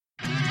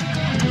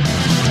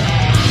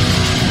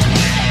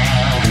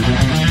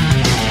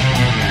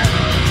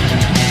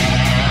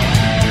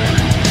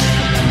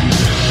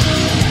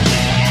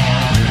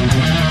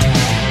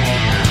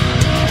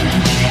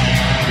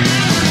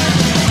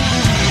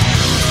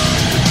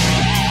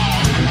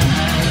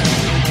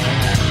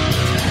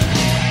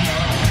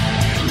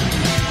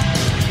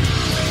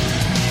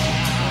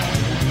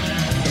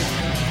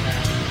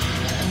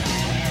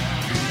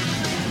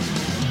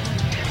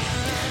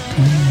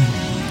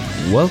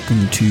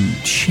welcome to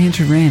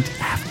Chantarant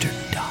After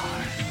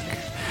Dark.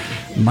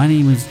 My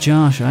name is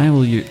Josh. I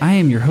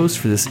am your host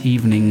for this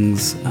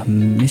evening's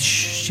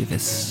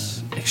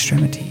mischievous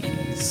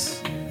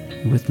extremities.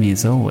 With me,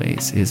 as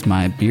always, is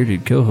my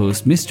bearded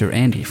co-host, Mr.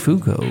 Andy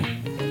Fugo.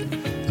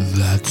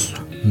 That's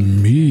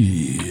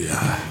me.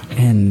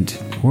 And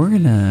we're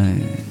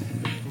gonna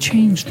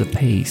change the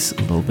pace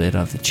a little bit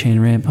of the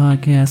Chantarant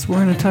podcast. We're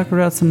gonna talk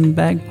about some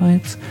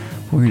bagpipes.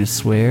 We're gonna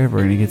swear.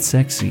 We're gonna get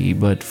sexy.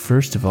 But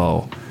first of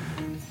all,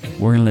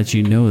 we're gonna let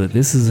you know that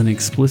this is an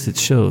explicit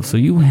show. So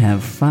you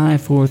have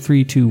 5, 4,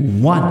 3, 2,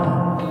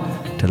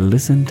 1 to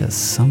listen to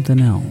something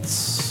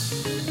else.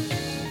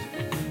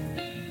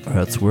 Or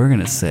else we're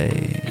gonna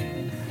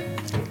say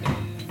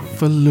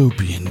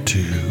Fallopian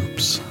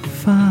tubes.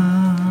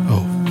 Fuck.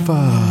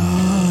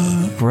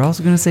 We're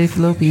also gonna say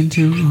fallopian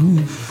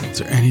tube. Is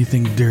there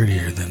anything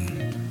dirtier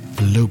than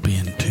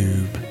fallopian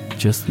tube?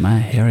 Just my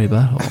hairy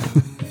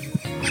butthole.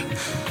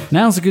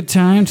 Now's a good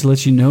time to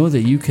let you know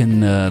that you can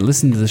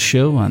listen to the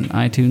show on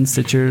iTunes,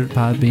 Stitcher,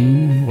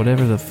 Podbean,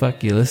 whatever the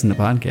fuck you listen to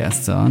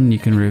podcasts on. You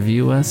can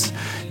review us.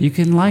 You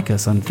can like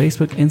us on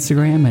Facebook,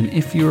 Instagram, and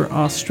if you're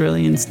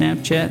Australian,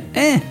 Snapchat,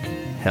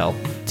 hell,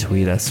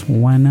 tweet us.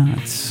 Why not?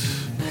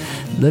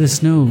 Let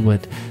us know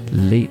what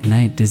late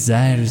night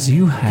desires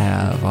you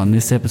have on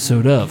this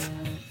episode of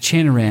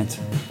Chantarant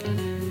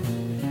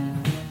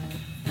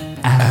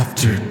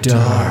After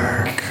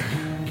Dark.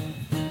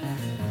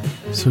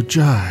 So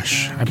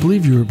Josh, I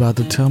believe you were about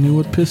to tell me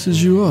what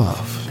pisses you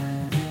off.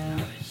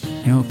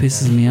 You know what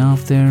pisses me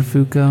off there,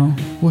 Foucault?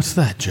 What's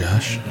that,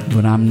 Josh?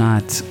 When I'm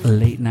not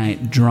late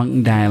night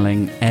drunk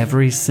dialing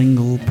every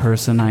single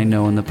person I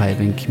know in the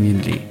piping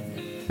community.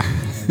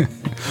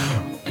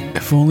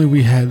 If only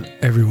we had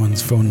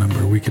everyone's phone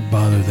number, we could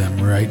bother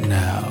them right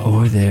now.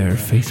 Or their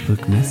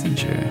Facebook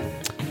Messenger.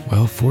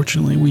 Well,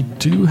 fortunately, we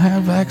do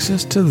have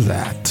access to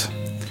that.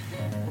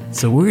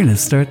 So we're going to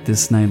start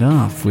this night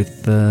off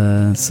with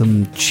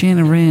some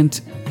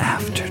Chantarant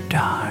After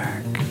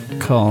Dark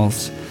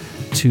calls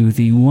to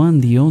the one,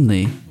 the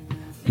only,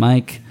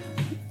 Mike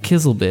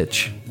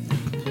Kizzlebitch.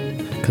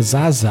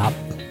 Kazazop.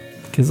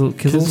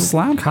 Kizzle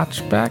slap?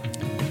 Kotchback?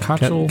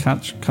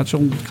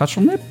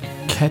 Kotchelnip?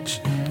 Catch.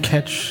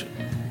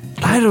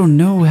 I don't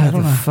know how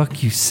the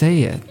fuck you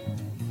say it.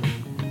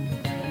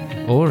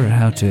 Or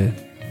how to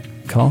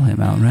call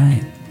him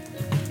outright.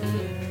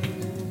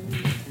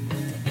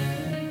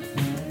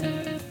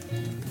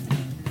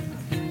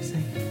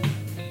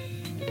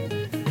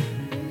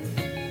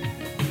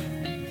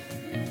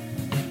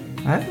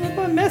 I have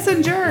a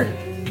messenger.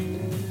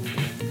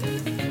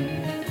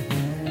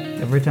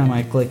 Every time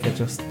I click, it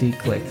just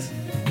declicks.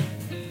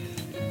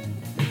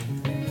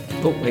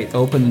 Oh, wait,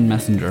 open in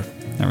Messenger.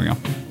 There we go.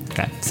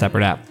 Okay,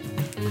 separate app.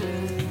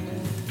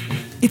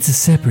 It's a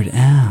separate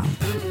app.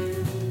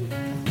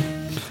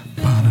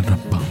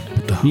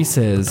 He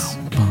says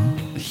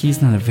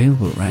he's not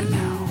available right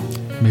now.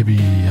 Maybe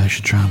I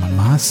should try him on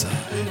my side.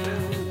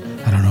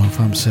 I don't know if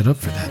I'm set up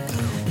for that,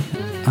 though.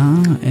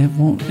 It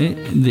won't.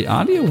 The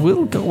audio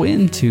will go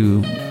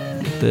into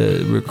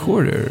the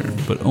recorder,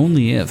 but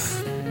only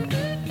if.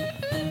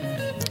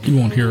 He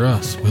won't hear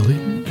us, will he?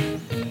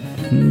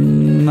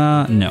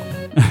 No.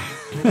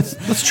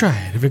 Let's try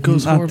it. If it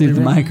goes not horribly through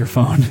the wrong,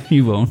 microphone,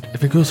 he won't.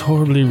 If it goes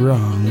horribly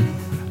wrong,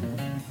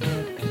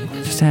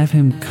 just have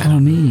him call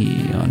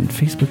me on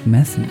Facebook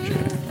Messenger.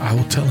 I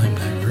will tell him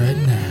that right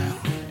now.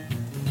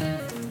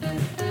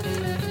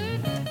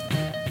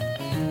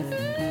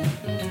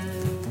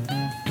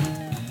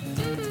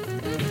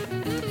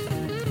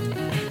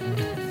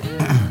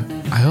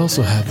 I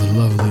also have the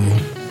lovely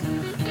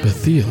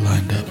Bethia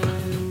lined up.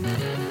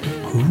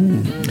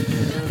 Ooh.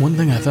 One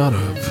thing I thought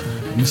of,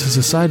 and this is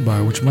a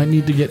sidebar which might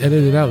need to get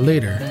edited out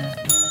later,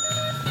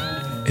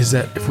 is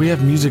that if we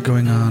have music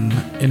going on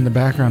in the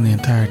background the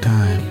entire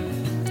time,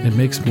 it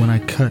makes when I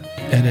cut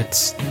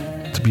edits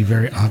to be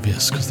very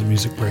obvious because the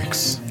music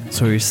breaks.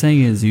 So what you're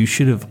saying is you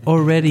should have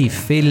already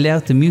faded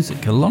out the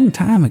music a long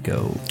time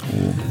ago.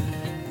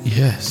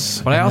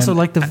 Yes. But I also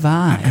like the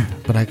vibe.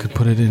 But I could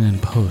put it in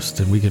post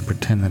and we could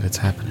pretend that it's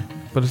happening.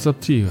 But it's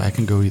up to you. I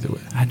can go either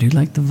way. I do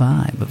like the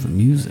vibe of the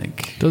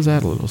music. It does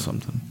add a little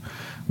something.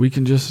 We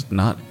can just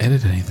not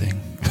edit anything.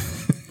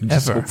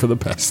 Just Ever. hope for the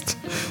best.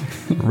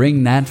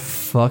 Ring that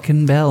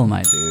fucking bell,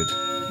 my dude.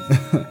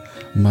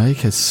 Mike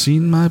has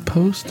seen my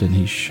post and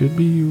he should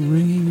be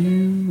ringing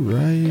you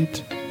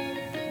right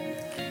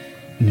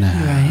now.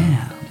 Here I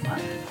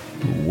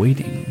am,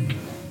 waiting.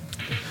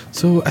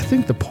 So I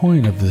think the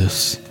point of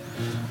this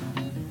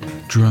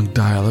drunk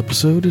dial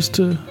episode is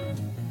to...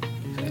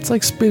 It's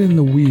like spinning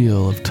the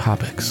wheel of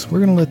topics. We're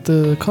going to let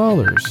the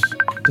callers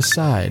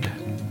decide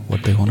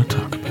what they want to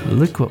talk about.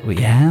 Look what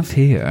we have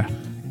here.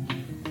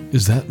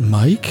 Is that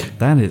Mike?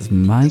 That is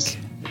Mike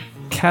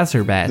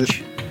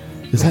Kasserbatch.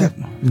 Is that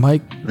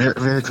Mike Very,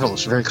 very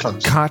close, very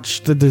close.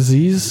 Koch the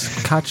disease?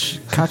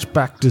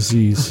 Kochback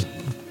disease.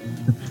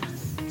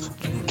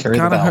 Carry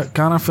the bell.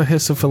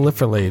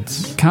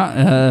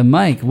 Gonophiliphiliphiliades.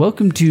 Mike,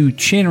 welcome to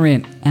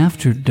Chantarant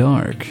After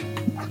Dark.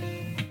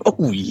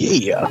 Oh,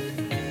 yeah.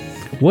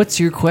 What's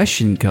your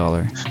question,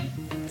 caller?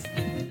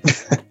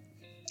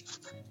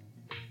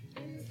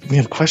 We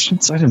have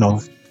questions? I don't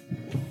know.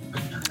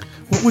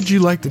 What would you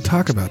like to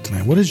talk about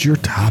tonight? What is your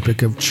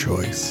topic of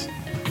choice?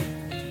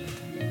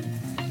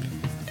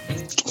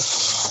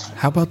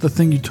 How about the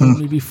thing you told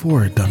me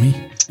before, dummy?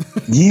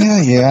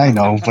 Yeah, I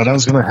know, but I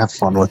was going to have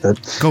fun with it.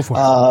 Go for it.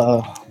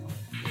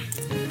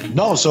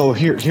 No, so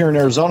here in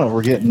Arizona,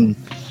 we're getting,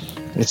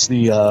 it's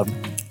the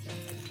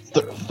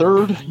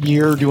third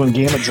year doing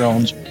Gamma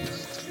Drones.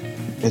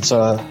 It's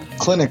a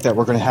clinic that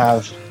we're going to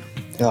have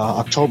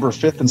October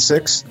 5th and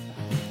 6th.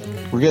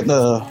 We're getting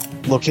the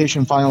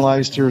location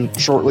finalized here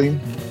shortly,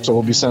 so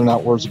we'll be sending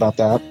out words about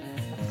that.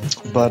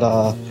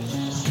 But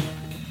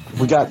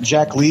we got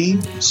Jack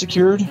Lee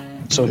secured,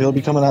 so he'll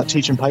be coming out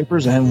teaching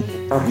pipers, and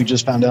we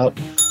just found out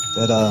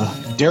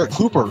that Derek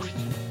Cooper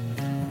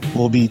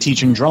will be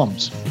teaching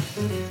drums.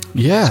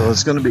 Yeah. So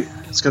it's gonna be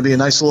a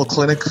nice little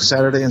clinic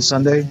Saturday and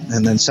Sunday,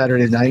 and then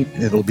Saturday night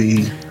it'll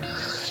be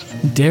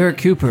Derek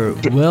Cooper,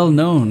 well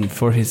known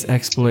for his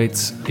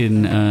exploits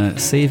in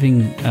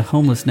saving a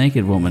homeless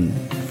naked woman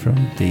from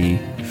the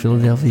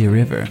Philadelphia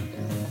River.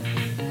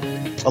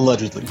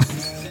 allegedly.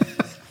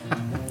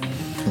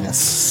 Yeah.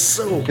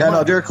 So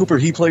No, Derek Cooper,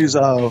 he plays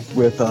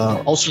with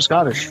Ulster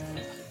Scottish.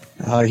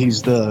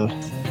 He's the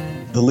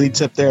lead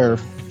tip there,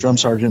 drum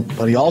sergeant,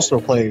 but he also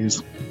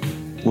plays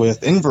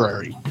with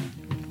Inverary.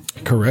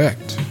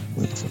 correct.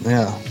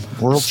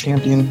 World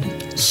champion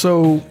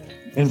So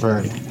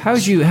Inverary. How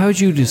would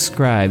you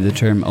describe the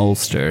term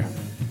Ulster?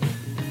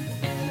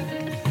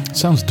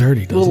 sounds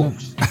dirty, doesn't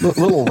it?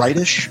 Little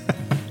rightish.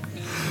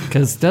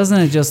 Because doesn't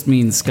it just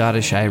mean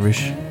Scottish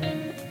Irish?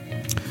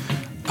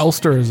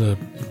 Ulster is a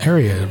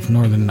area of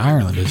Northern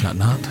Ireland, is that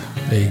not?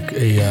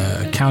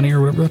 A county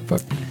or whatever the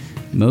fuck?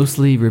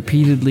 Mostly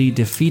repeatedly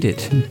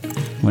defeated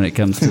when it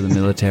comes to the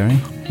military.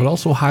 But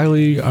also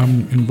highly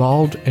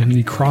involved in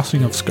the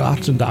crossing of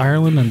Scots into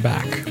Ireland and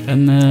back.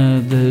 And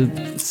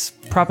the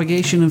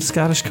propagation of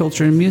Scottish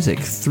culture and music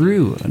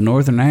through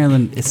Northern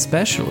Ireland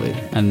especially,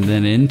 and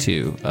then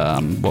into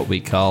what we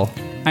call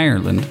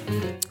Ireland.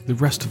 The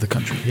rest of the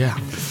country, yeah.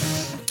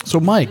 So,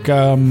 Mike,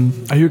 are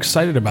you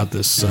excited about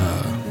this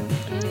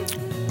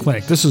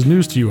clinic? This is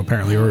news to you,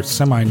 apparently, or it's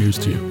semi-news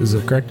to you. Is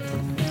that correct?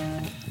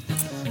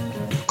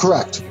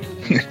 Correct.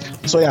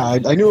 So yeah,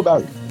 I knew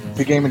about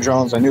the Game of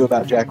Drones. I knew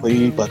about Jack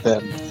Lee, but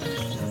then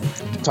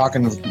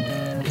talking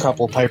to a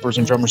couple of pipers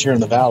and drummers here in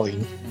the valley,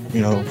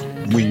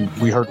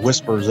 we heard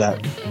whispers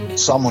that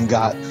someone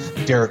got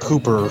Derek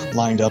Cooper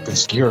lined up and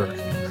secured.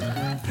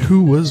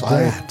 Who was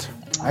that?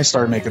 I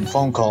started making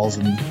phone calls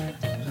and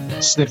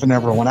sniffing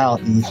everyone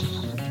out, and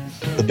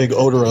the big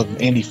odor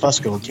of Andy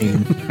Fusco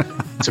came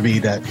to be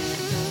that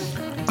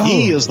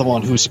he is the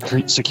one who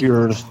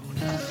secured.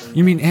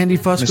 You mean Andy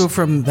Fusco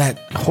from that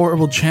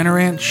horrible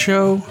Chanarant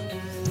show?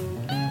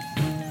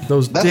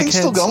 Those That thing's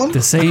still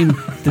dickheads?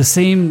 going? The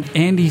same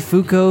Andy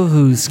Foucault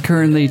who's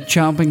currently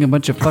chomping a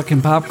bunch of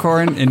fucking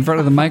popcorn in front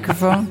of the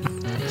microphone.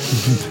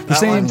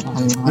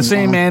 The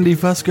same Andy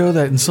Fusco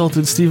that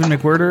insulted Stephen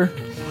McWhirter.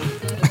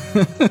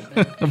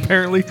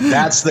 Apparently.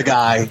 That's the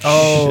guy.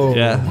 Oh,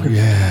 Yeah.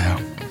 yeah.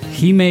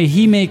 He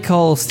may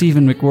call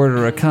Stephen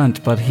McWhirter a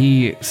cunt, but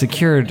he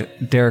secured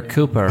Derek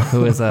Cooper,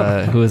 who is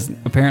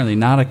apparently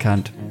not a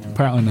cunt.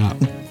 Apparently not.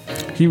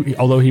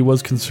 Although he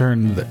was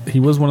concerned that he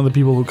was one of the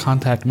people who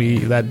contacted me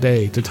that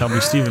day to tell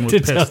me Stephen was to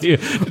pissed.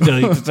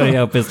 tell you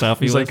how pissed off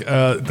he He's was.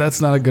 like,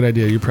 that's not a good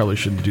idea. You probably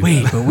shouldn't do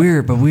Wait,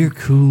 that. but we're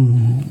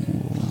cool.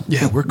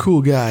 Yeah, we're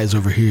cool guys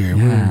over here.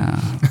 Yeah.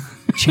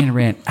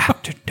 Chanarant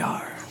after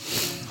dark.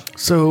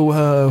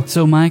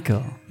 So,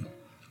 Michael.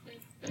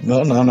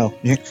 No.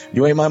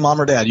 You ain't my mom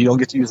or dad. You don't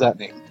get to use that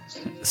name.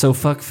 So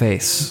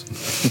fuckface.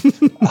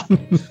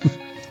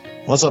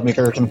 What's up,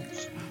 McErican?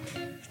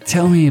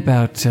 Tell me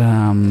about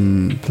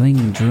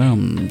playing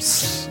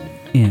drums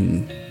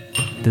in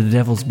the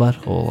Devil's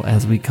Butthole,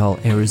 as we call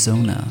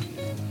Arizona.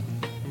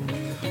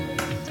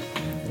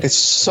 It's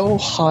so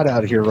hot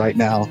out here right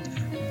now.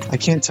 I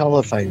can't tell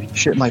if I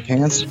shit my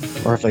pants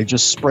or if I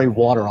just spray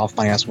water off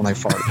my ass when I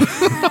fart.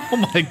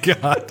 oh my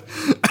God.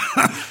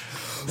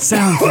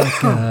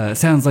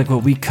 Sounds like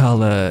what we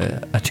call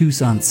a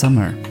Tucson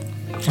summer.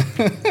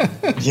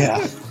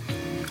 Yeah.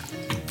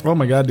 Oh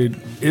my God,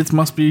 dude. It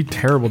must be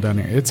terrible down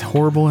here. It's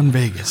horrible in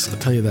Vegas, I'll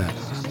tell you that.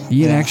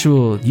 You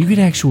get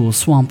actual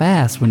swamp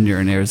ass when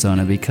you're in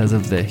Arizona because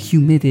of the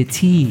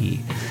humidity.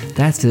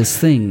 That's this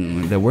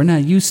thing that we're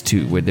not used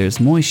to, where there's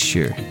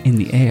moisture in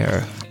the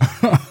air.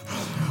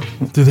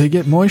 Do they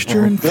get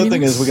moisture in The good thing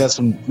Phoenix? is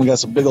we got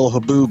some big old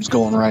haboobs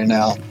going right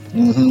now.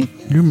 Mm-hmm.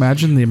 Can you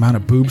imagine the amount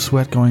of boob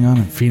sweat going on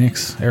in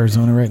Phoenix,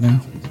 Arizona right now?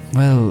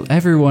 Well,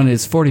 everyone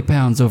is 40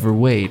 pounds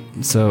overweight,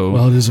 so...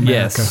 Well, it is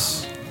America.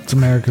 Yes. It's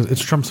America.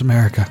 It's Trump's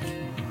America.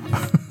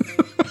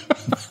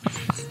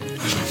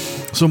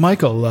 So,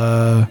 Michael,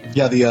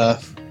 Yeah, the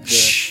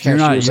You're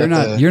not cashiers at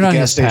the his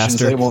gas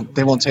stations, pastor.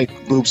 They won't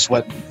take boob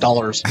sweat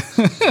dollars.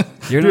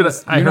 You're Dude,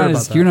 not, I you're heard not about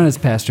his, that. you're not his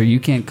pastor. You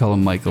can't call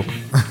him Michael.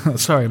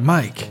 sorry,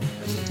 Mike.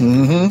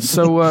 Mm-hmm.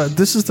 So,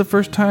 this is the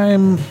first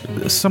time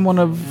someone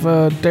of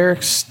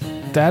Derek's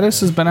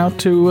Status has been out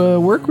to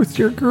work with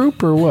your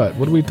group, or what?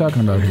 What are we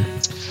talking about here?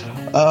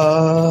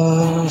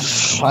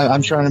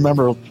 I'm trying to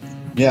remember.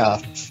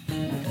 Yeah.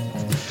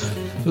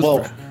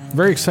 Well,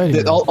 very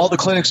exciting. All the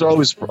clinics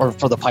are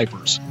for the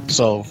pipers,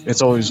 so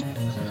it's always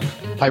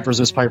pipers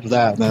this, piper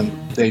that, and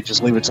then they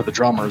just leave it to the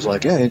drummers.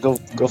 Like, hey, go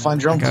find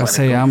drum. I gotta clinic.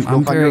 say, Go I'm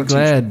find very your own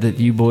glad that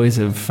you boys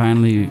have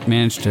finally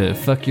managed to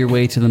fuck your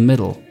way to the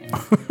middle.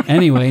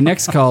 Anyway,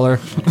 next caller.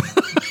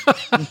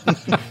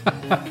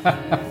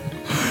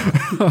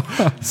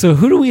 So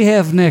who do we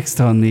have next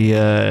on the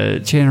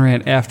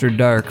Chanarant After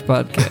Dark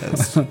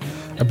podcast?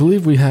 I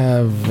believe we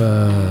have...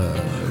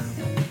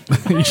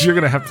 You're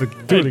going to have to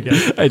do it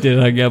again. I did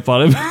hang up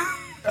on him.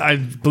 I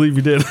believe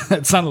you did.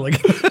 That sounded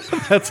like...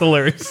 That's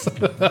hilarious. All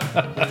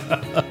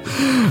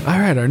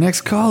right, our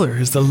next caller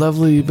is the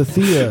lovely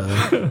Bethia.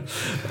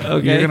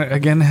 Okay. You're going to,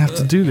 again, have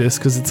to do this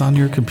because it's on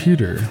your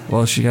computer.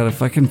 Well, she got to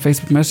fucking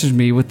Facebook message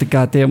me with the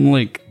goddamn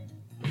link.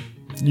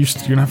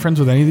 You're not friends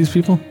with any of these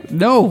people?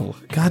 No.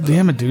 God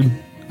damn it, dude.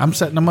 I'm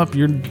setting them up.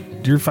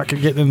 You're fucking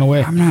getting in the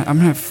way. I'm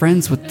not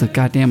friends with the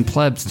goddamn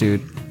plebs,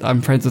 dude.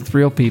 I'm friends with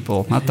real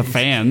people, not the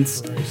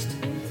fans.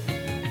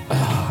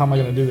 How am I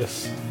going to do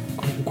this?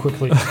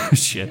 Quickly.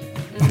 Shit.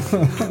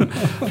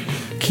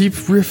 Keep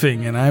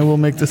riffing and I will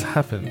make this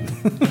happen.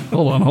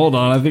 Hold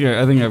on. I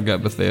think I've got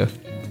Bethia.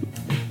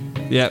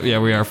 Yeah,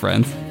 we are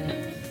friends.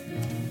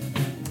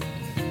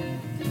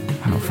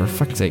 Oh, for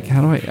fuck's sake.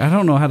 How do I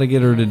don't know how to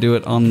get her to do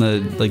it on the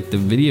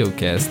video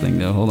cast thing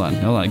though. Hold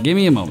on. Give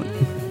me a moment.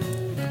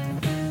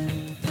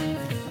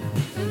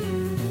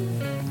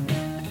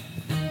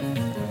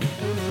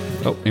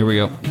 Oh, here we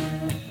go.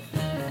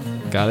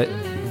 Got it.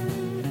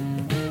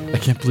 I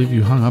can't believe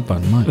you hung up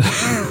on Mike.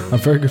 A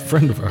very good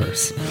friend of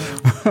ours.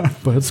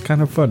 But it's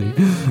kind of funny.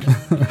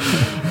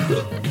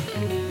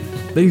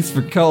 Thanks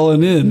for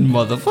calling in,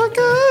 motherfucker.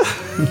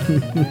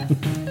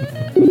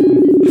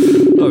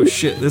 Oh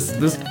shit, this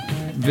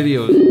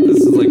video, this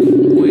is like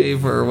way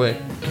far away.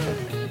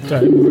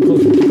 Sorry, move it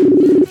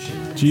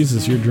closer.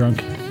 Jesus, you're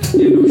drunk.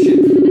 Yeah, no shit.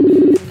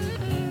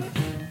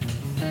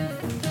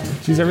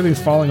 Jeez,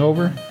 everything's falling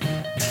over.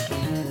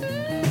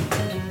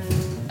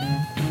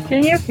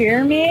 Can you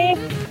hear me?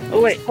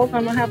 Oh wait, hold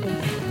on, what happened?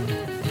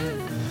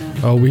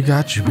 Oh, we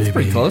got you, baby. That's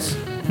pretty close.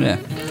 Yeah.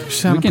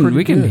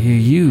 We can good. hear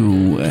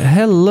you.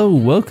 Hello,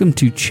 welcome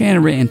to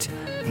Chanarant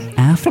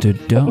After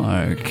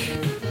Dark.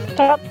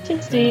 Talk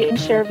to see and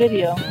share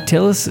video.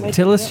 Tell us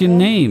your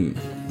name.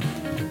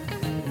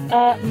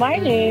 My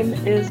name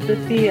is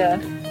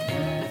Bethia.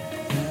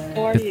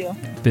 How are you?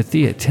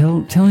 Bethia,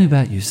 tell me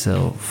about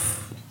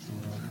yourself.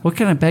 What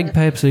kind of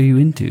bagpipes are you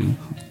into?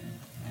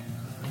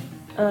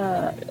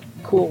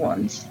 Cool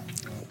ones.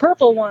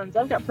 Purple ones.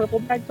 I've got purple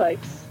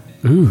bagpipes.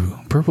 Ooh,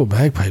 purple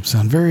bagpipes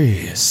sound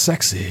very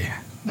sexy.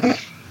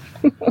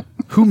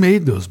 Who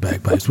made those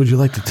bagpipes? Would you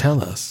like to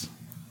tell us?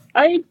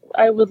 I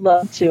would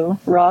love to.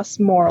 Ross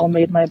Morrill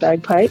made my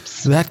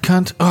bagpipes. That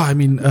cunt? Oh, I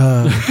mean,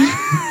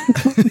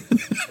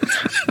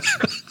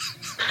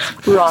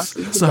 Ross.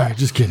 is the sorry, best.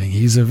 just kidding.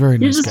 He's a very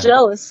You're nice just guy.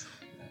 jealous.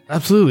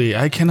 Absolutely.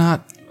 I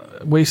cannot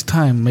waste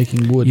time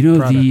making wood You know,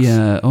 products.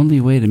 the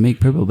only way to make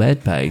purple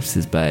bagpipes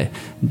is by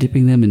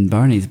dipping them in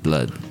Barney's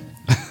blood.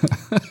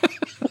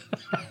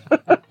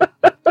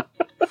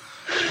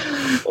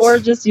 Or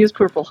just use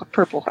purple heart.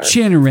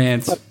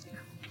 Chanarant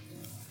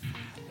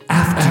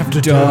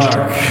After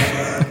Dark.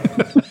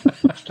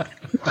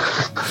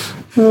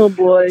 Oh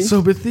boy.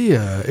 So,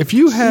 Bethia, if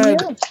you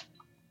had Yeah.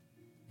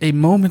 a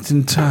moment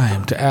in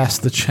time to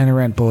ask the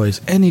Chanarant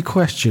boys any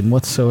question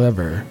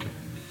whatsoever,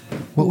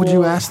 what would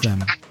you ask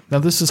them? Now,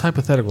 this is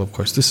hypothetical, of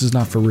course. This is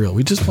not for real.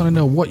 We just want to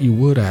know what you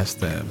would ask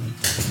them.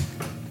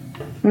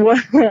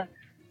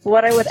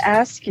 What I would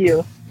ask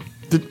you.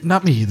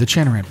 Not me, the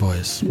Chanarant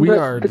boys. We The-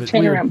 are the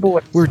Chanarant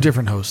boys. We're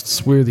different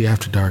hosts. We're the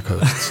After Dark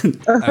hosts.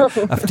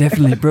 I've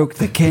definitely broke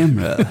the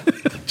camera.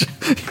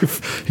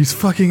 He's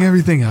fucking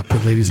everything up,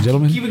 ladies and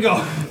gentlemen. Keep it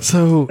going.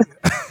 So,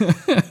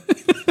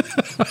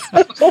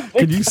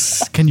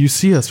 can you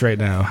see us right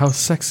now? How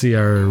sexy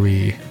are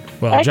we?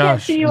 Well, I Josh,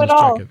 can't see you I'm at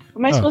just all. checking.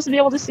 Am I supposed to be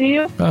able to see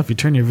you? Well, if you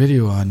turn your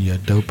video on, you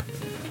dope.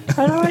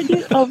 How do I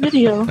do? Oh,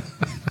 video.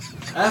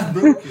 I've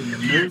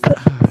broken.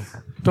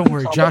 Don't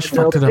worry, Josh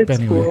fucked it up It's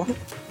anyway. cool.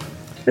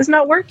 It's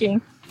not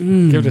working.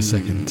 Give it a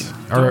second.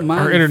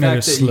 Our internet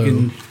is slow. You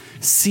can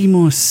see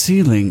more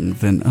ceiling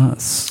than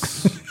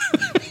us.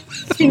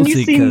 Can you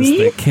Mostly see 'cause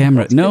me? The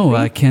camera. No,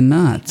 I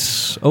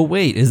cannot. Oh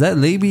wait, is that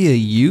labia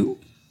you?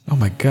 Oh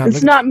my god!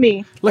 It's not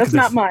me. look That's at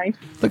not this. mine.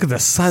 Look at the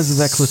size of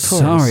that clitoris.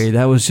 Sorry,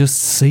 that was just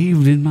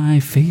saved in my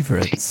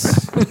favorites.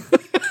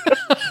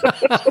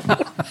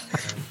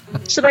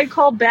 Should I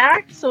call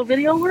back so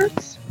video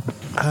works?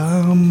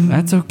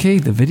 That's okay.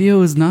 The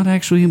video is not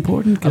actually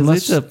important because Unless-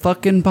 it's a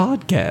fucking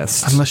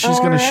podcast. Unless she's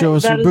going to Alright, show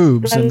us her that is-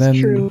 boobs, that and is then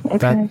true.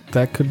 Okay.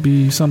 that could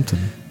be something.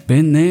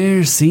 Been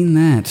there, seen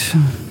that.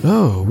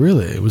 Oh,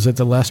 really? Was that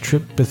the last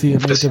trip Bethia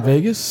made to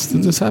Vegas?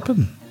 Did this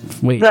happen?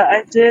 Wait,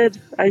 I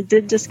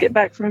did just get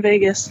back from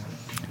Vegas.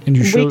 And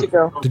you A week showed?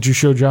 ago. Did you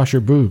show Josh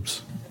your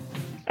boobs?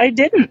 I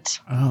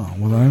didn't. Oh,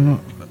 well,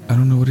 I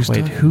don't know what he's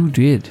Wait, talking. who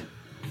did?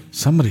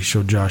 Somebody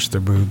showed Josh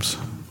their boobs.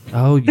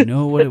 Oh, you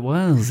know what it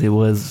was? It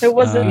was. It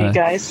wasn't me,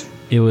 guys.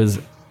 It was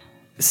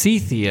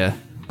C-Thea.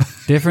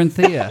 Different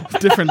Thea.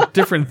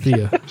 different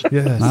Thea.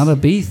 Yes. Not a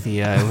B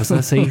Thea. It was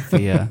a C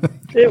Thea.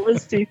 It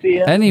was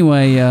Thea.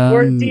 Anyway,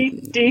 Or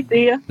D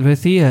Thea. but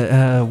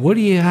Thea, what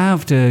do you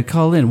have to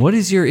call in? What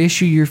is your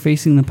issue you're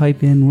facing in the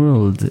pipe in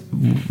world?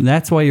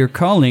 That's why you're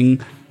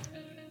calling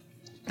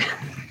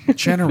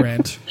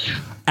Generant.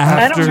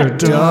 After have-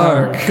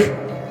 Dark.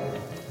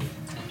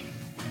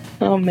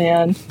 Oh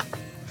man,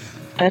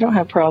 I don't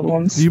have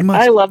problems. You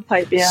must- I love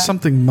pipe band.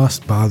 Something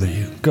must bother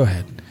you. Go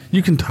ahead.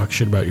 You can talk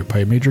shit about your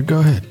pipe major. Go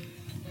ahead.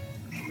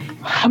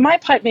 My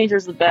pipe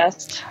major's the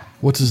best.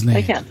 What's his name?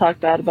 I can't talk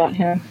bad about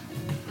him.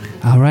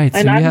 All right, so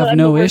And you I'm have the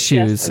no worst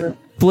issues. guest ever.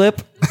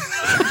 Flip.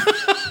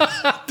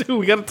 Dude,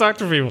 we got to talk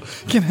to people.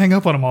 Can't hang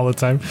up on them all the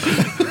time.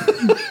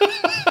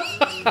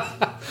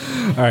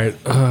 All right,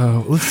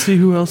 let's see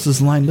who else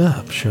is lined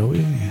up, shall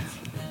we?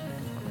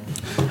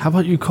 How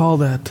about you call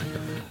that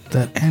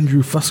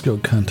Andrew Fusco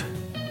cunt?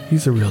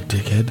 He's a real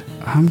dickhead.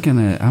 I'm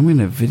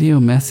gonna video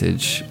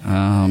message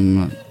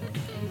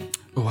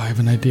Oh, I have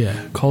an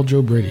idea. Call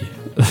Joe Brady.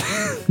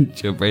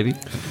 Joe Brady.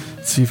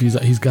 See if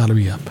he's got to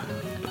be up.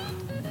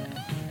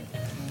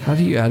 How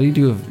do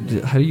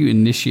you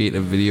initiate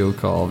a video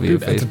call via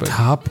Dude, at the Facebook?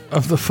 top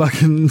of the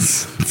fucking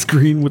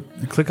screen,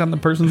 click on the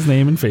person's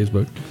name in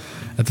Facebook.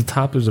 At the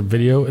top, there's a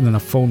video and then a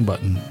phone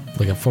button,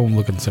 like a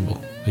phone-looking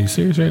symbol. Are you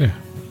serious right now?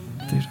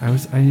 Dude, I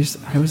was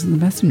in the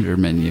messenger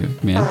menu,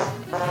 man.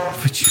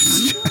 Put you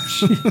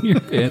shit in your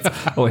pants.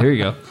 Oh, here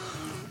you go.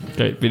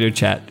 Okay, video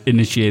chat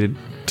initiated.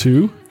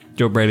 To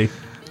Joe Brady.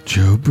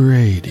 Joe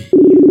Brady.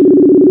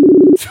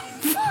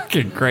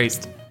 Fucking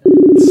Christ.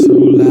 So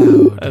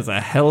loud. That's a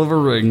hell of a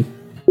ring.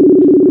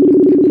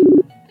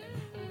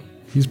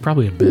 He's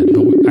probably in bed,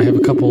 but I have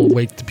a couple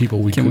wake people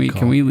we Can could we call.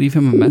 can we leave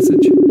him a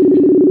message?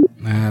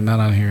 Nah, not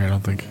on here, I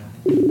don't think.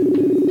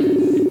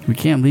 We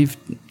can't leave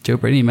Joe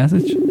Brady a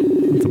message?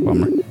 That's a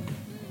bummer.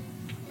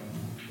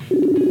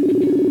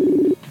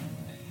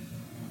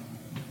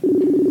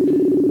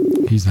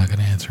 He's not going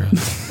to answer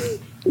us.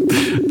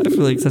 I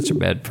feel like such a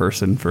bad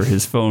person for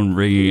his phone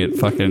ringing at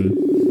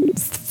fucking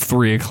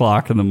 3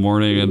 o'clock in the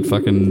morning and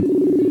fucking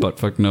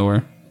buttfuck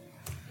nowhere.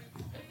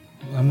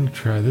 I'm going to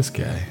try this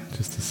guy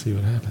just to see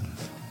what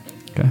happens.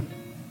 Okay.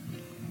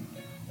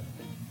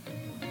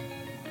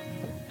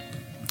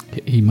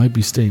 He might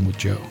be staying with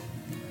Joe,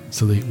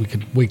 so that we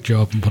could wake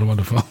Joe up and put him on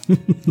the phone.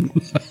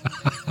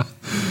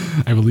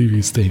 I believe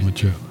he's staying with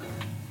Joe.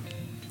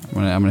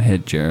 I'm gonna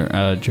hit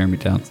Jeremy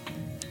Downs.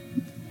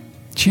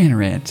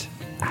 Generant.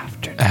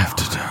 After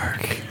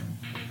dark.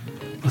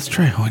 Let's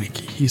try Hoeneke.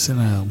 He's in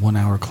a 1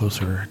 hour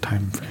closer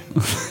time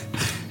frame.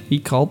 He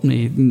called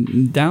me.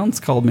 Downs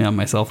called me on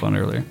my cell phone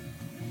earlier.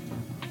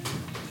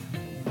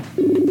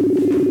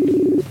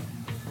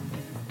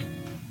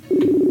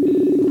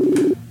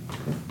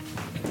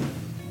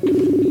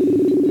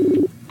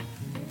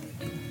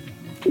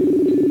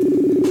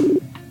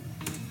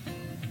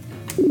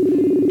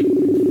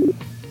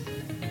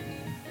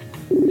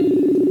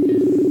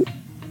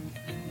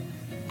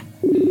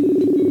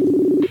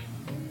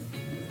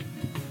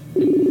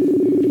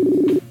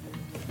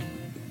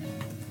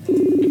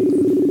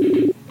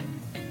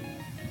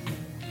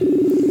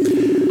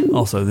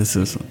 Also, this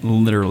is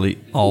literally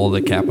all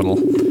the capital,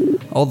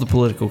 all the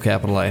political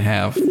capital I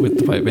have with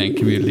the pipe band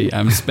community.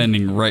 I'm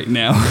spending right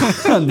now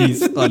on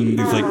these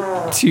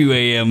like 2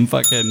 a.m.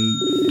 fucking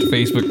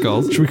Facebook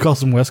calls. Should we call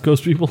some West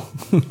Coast people?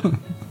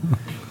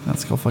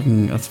 Let's call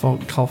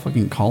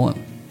fucking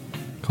Colin.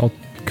 Call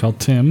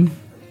Tim.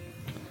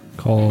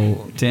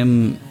 Call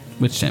Tim.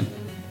 Which Tim?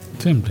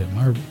 Tim.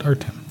 Our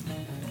Tim.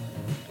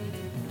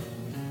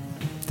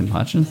 Tim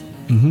Hodgins?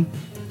 Mm-hmm.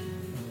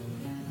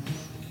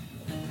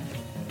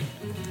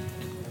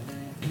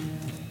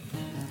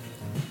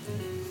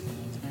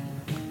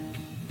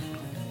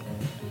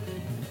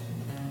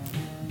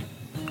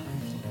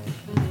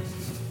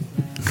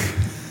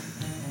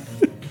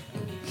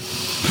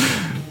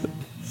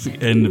 It's the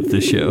end of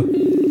the show.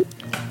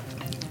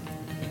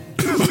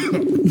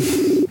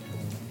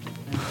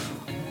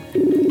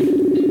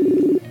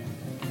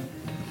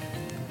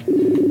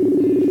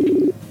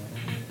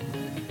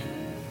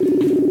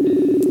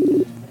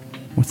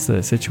 What's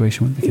the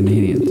situation with the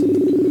Canadians?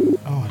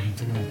 Oh, I didn't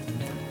think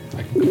of that.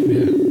 I can go.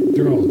 Yeah,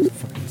 they're all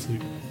fucking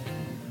asleep.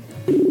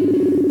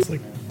 It's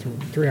like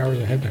 3 hours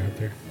ahead out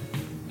there.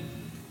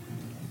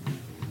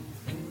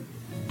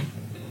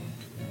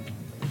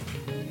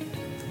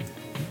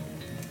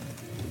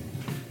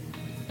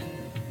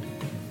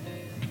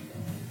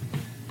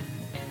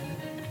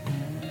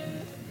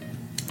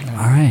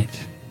 All right.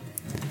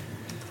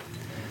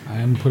 I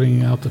am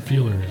putting out the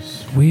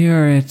feelers. We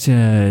are at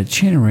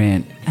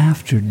Generant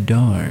After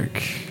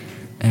Dark,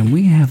 and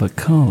we have a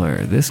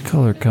caller. This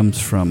caller comes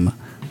from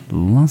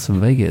Las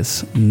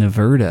Vegas,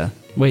 Nevada.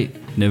 Wait,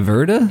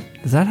 Nevada?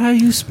 Is that how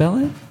you spell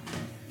it?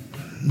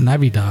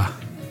 Navida.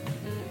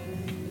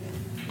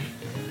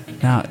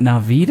 Now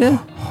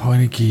Vita?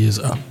 Heineke is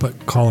up,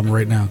 but call him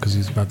right now because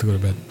he's about to go to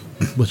bed.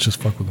 Let's just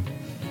fuck with him.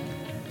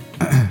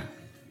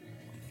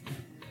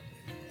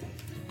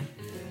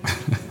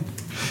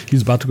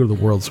 He's about to go to the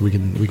world, so we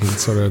can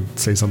sort of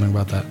say something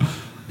about that.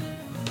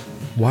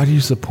 Why do you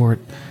support?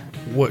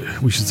 What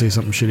we should say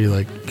something shitty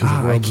like?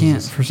 I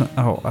can't.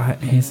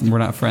 We're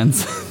not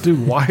friends,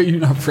 dude. Why are you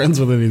not friends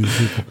with any of these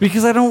people?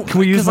 Because I don't.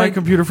 Can we use my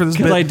computer for this?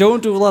 Because I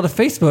don't do a lot of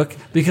Facebook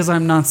because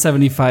I'm not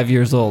 75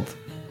 years old.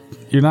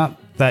 You're not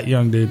that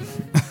young, dude.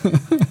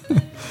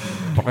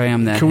 But I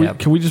am that.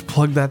 Can we just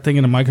plug that thing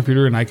into my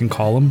computer and I can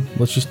call him?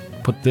 Let's just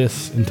put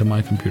this into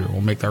my computer.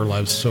 We'll make our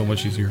lives so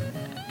much easier.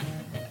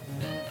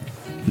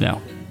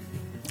 No.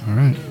 All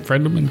right,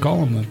 friend him and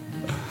call him then.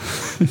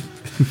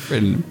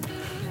 Friend him.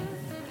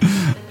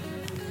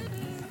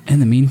 In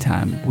the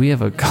meantime, we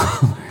have a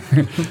caller.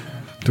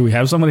 Do we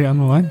have somebody on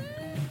the line?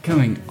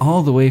 Coming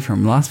all the way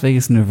from Las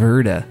Vegas,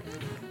 Nevada,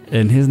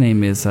 and his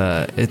name is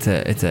it's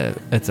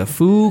a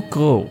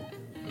Foucault.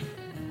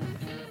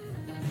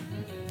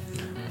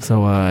 So,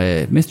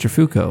 Mr.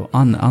 Foucault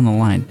on the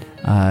line.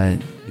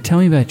 Tell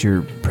me about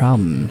your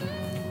problem.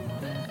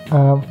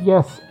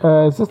 Yes.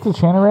 Is this the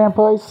Chanarant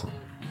place?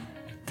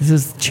 This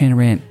is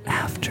Chanarant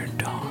After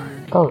Dark.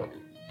 Oh,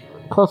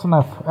 close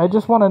enough. I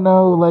just want to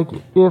know, like,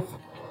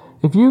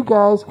 if you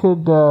guys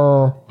could,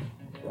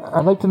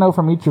 I'd like to know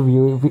from each of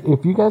you,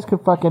 if you guys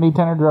could fuck any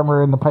tenor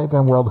drummer in the pipe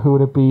band world, who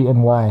would it be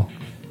and why?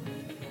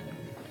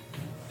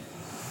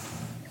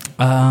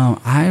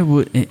 I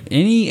would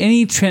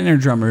any tenor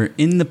drummer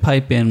in the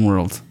pipe band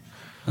world.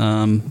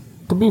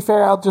 To be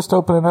fair, I'll just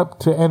open it up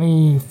to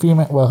any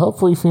female, well,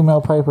 hopefully female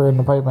piper in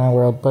the pipe band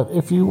world. But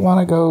if you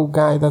want to go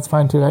guy, that's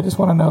fine too. I just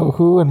want to know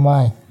who and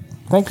why.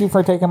 Thank you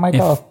for taking my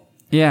call.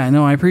 Yeah,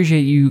 no, I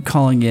appreciate you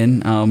calling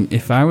in.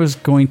 If I was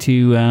going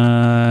to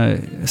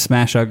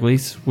smash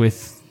uglies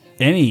with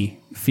any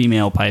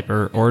female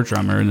piper or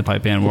drummer in the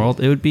pipe band world,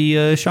 it would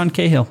be Sean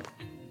Cahill.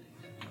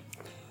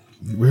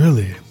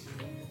 Really?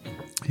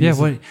 Yeah,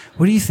 what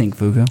do you think,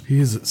 Fugo?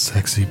 He's a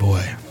sexy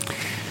boy.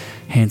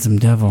 Handsome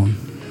devil.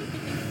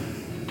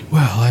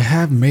 Well, I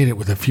have made it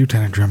with a few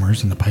tenor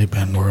drummers in the pipe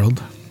band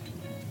world.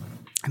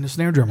 And a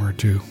snare drummer or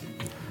two.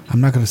 I'm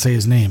not going to say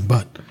his name,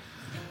 but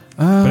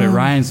it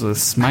rhymes with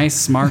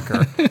Smice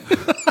Smarker.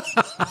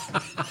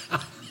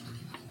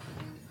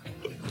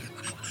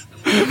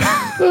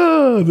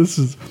 Oh, this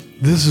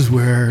is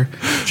where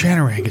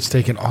Chanarang gets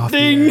taken off.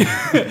 Ding! Is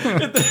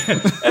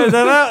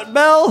that out,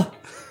 Bell?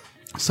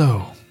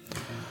 So,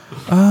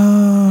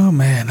 oh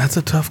man, that's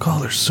a tough call.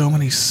 There's so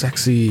many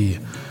sexy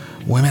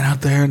women out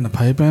there in the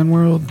pipe band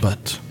world,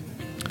 but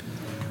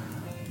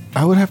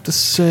I would have to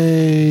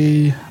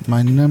say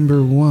my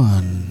number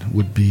one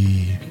would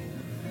be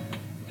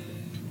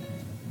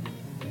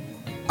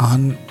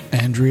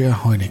Andrea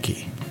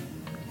Heineke.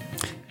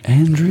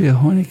 Andrea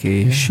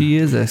Heineke. Yeah. She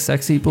is a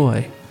sexy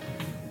boy.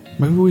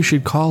 Maybe we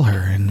should call her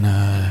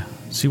and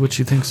see what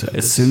she thinks of it.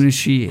 As soon as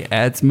she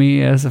adds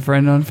me as a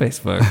friend on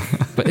Facebook.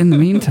 But in the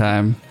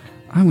meantime,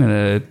 I'm going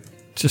to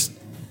just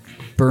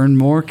burn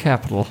more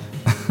capital.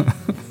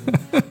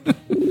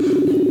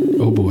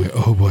 Oh boy.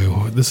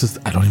 This is,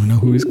 I don't even know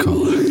who he's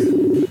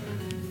calling.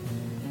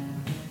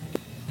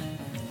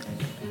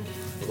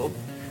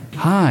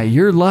 Hi,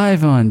 you're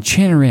live on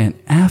Chanarant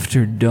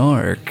After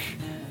Dark.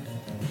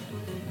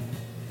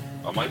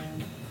 Am I?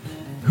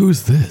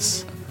 Who's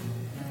this?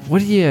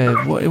 What are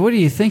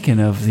you thinking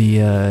of the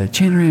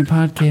Chanarant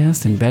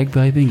podcast and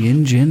bagpiping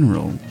in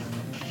general?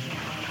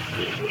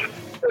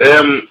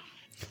 I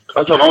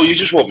don't know. You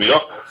just woke me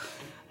up,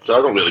 so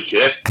I don't really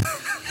care.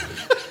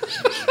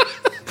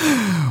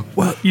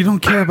 Well, you don't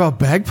care about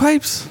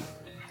bagpipes?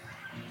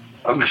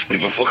 I'm just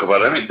giving a fuck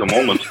about anything at the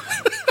moment.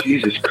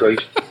 Jesus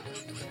Christ.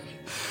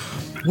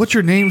 What's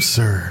your name,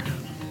 sir?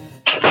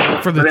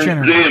 For the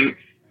channel. Graham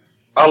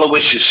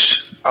Aloysius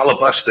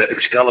Alabaster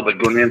Excalibur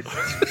Gunnion.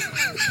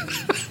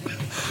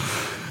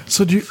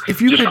 So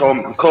if you just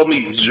could, call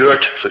me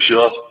Zert for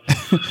short.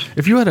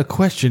 If you had a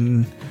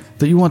question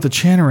that you want the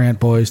Chanarant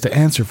boys to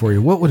answer for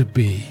you, what would it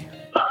be?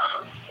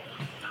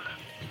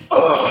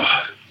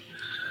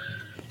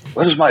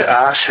 Why does my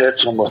ass hurt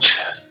so much?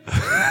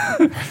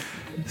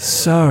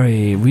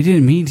 Sorry, we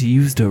didn't mean to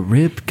use the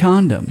rib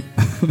condom.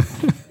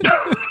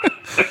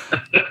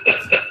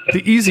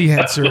 The easy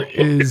answer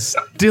is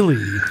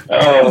Dilly.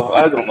 Oh,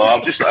 I don't know.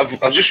 I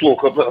just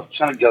woke up. I'm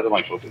trying to gather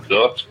my fucking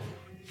thoughts.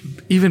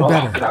 Even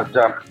better. God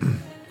damn.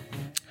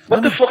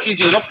 What the fuck are you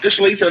doing up this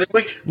late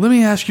anyway? Let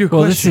me ask you a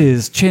Well, this question.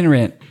 is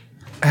Chanarant.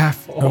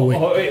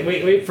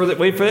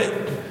 Wait for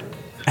it.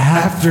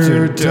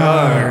 After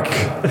dark.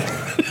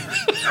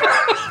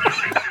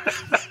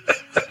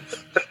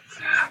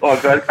 Oh,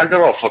 God, I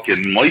got all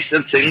fucking moist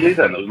and tingly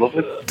then. It was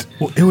lovely.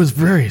 Well, it was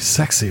very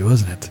sexy,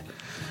 wasn't it?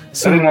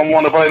 So Anyone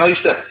want to buy an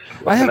oyster?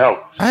 I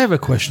have a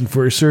question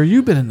for you, sir.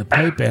 You've been in the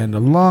pipe band a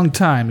long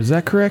time. Is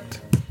that correct?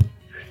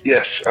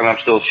 Yes, and I'm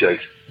still shite.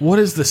 What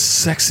is the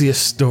sexiest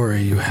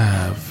story you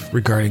have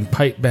regarding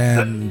pipe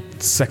band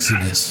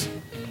sexiness?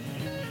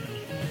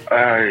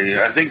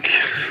 I think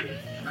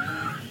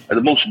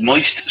the most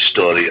moist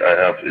story I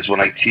have is when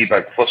I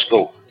teabagged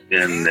Fusco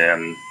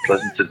in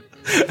Pleasanton.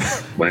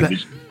 When he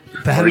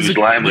was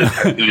lying with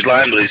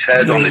his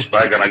head on his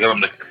bag, and I got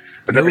him the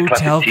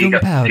classic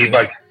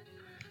teabag.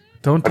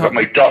 Don't I got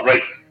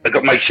my I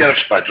got my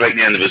sheriff's badge right in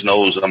the end of his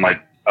nose, and my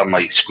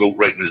scrote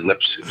right in his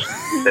lips. It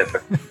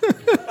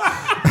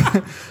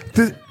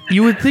was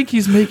You would think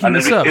he's making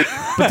this up,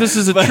 but this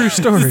is a true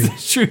story.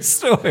 True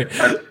story.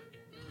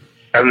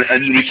 And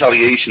in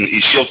retaliation, he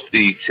shoved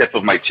the tip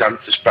of my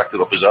chances back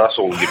up his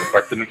arsehole and gave it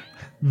back to me.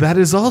 That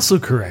is also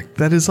correct.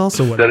 That is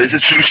also what. That is a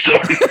true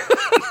story.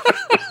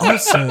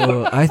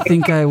 Also, I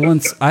think I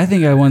once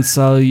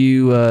saw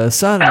you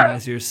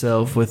sodomize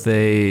yourself with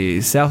a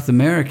South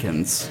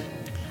American's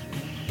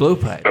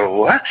blowpipe.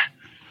 What?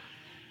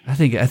 I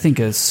think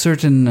a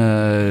certain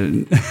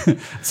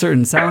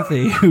certain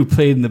Southie who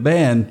played in the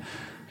band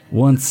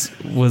once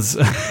was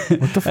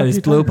had his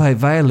blowpipe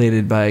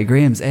violated by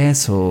Graham's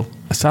asshole.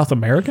 A South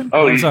American?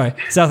 Oh, I'm sorry,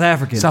 South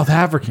African. South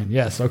African.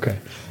 Yes. Okay.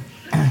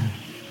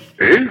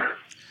 Eh?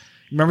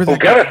 Remember that?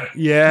 Get it?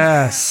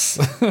 Yes.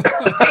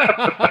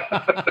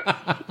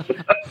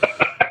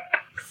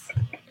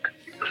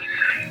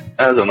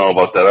 I don't know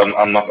about that.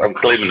 I'm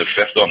claiming the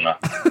fifth on that.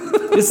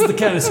 This is the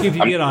kind of scoop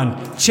you get on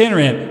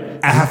Chinarant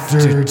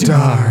After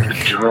Dark.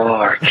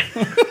 Dark.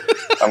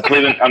 I'm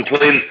claiming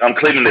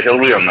the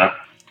Hillary on that.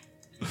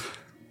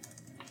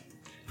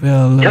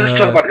 Well, Let's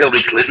talk about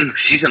Hillary Clinton.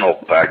 She's an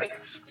old bag.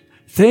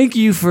 thank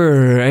you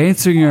for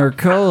answering our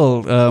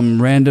call,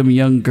 random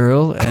young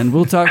girl, and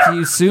we'll talk to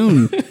you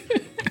soon.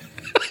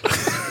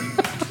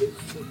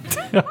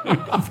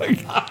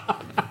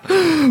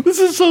 This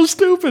is so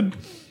stupid.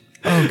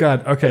 Oh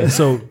God. Okay,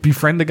 so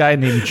befriend a guy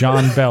named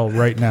John Bell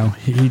right now.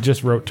 He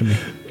just wrote to me.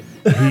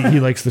 He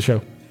likes the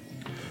show.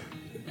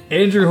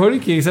 Andrew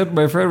Hodeke accepted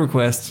my friend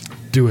request.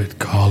 Do it.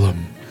 Call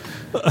him.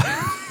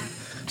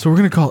 So we're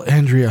gonna call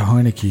Andrea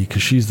Hornicky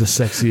because she's the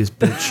sexiest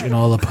bitch in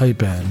all the pipe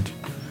band.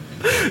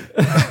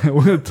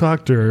 We're gonna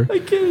talk to her. I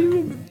can't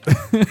even.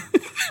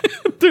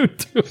 Dude,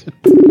 do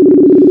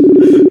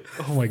it.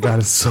 Oh my God,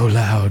 it's so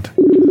loud.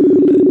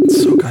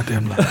 It's so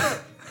goddamn loud.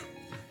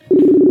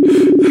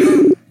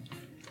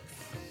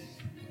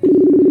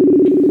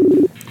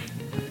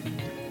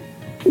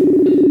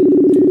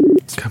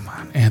 Come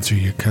on, answer,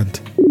 you cunt.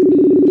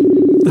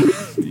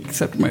 He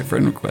accepted my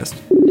friend request.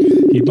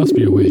 He must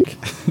be awake.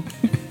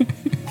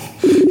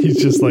 He's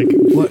just like,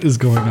 what is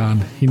going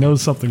on? He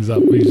knows something's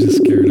up, but he's just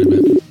scared of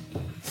it.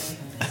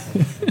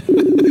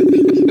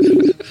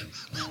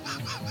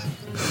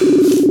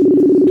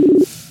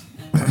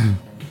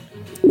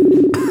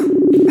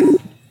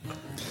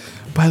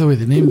 By the way,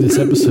 the name of this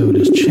episode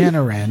is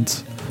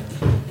Chinarant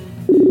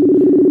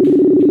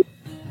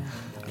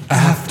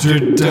After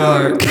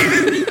Dark.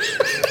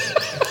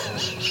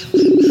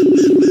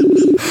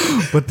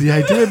 But the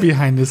idea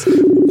behind this,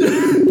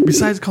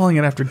 besides calling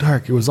it After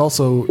Dark, it was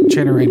also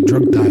Chinarant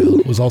Drunk Dial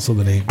was also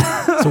the name.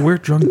 So we're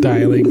drunk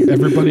dialing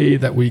everybody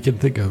that we can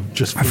think of.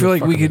 Just I feel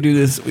like we could do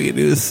this. We could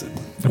do this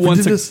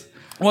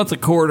once a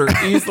quarter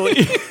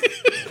easily.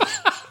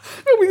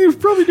 We would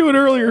probably do it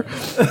earlier.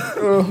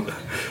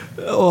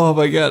 Oh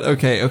my God.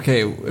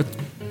 Okay.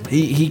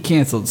 He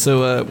canceled.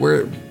 So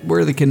where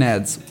are the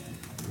Canads?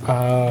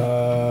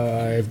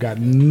 I've got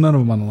none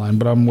of them on the line,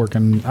 but I'm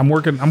working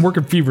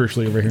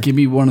feverishly over here. Give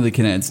me one of the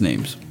Canads'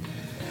 names.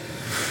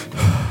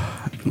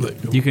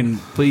 You can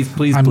please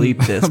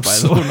bleep this. I'm By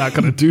so the way, not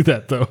going to do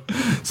that though.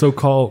 So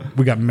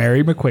we got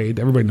Mary McQuaid.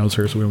 Everybody knows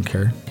her, so we don't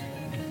care.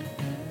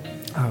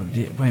 oh,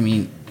 yeah, I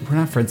mean, we're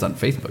not friends on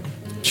Facebook.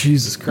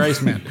 Jesus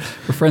Christ, man!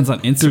 We're friends on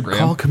Instagram. Dude,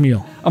 call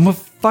Camille. I'm a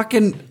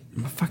fucking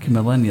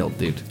millennial,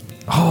 dude.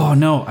 Oh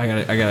no, I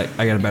got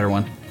a better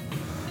one.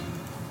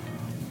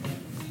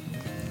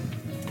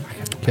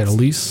 You got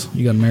Elise.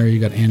 You got Mary. You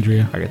got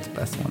Andrea. I got the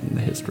best one in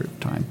the history of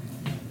time.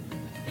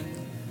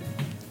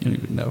 You don't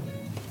even know.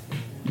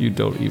 You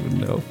don't even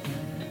know.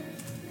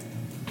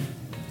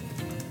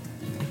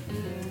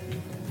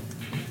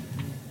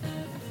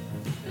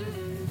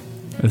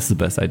 This is the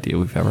best idea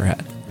we've ever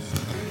had.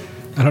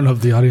 I don't know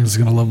if the audience is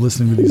going to love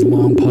listening to these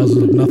long pauses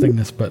of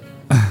nothingness, but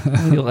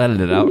You'll edit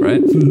it out,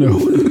 right? no.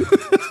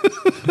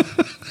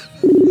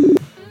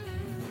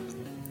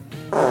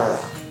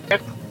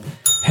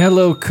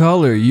 Hello,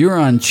 caller. You're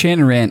on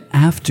Chinarant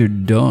After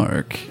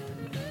Dark.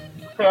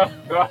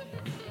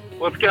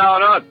 What's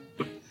going on?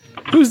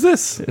 Who's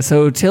this?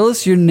 So tell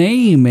us your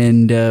name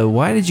and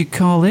why did you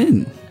call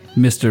in,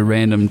 Mr.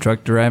 Random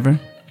Truck Driver?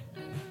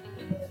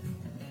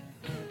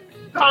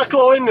 I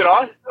call in, did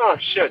I? Oh,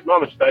 shit, my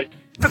mistake.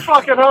 It's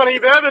fucking Honey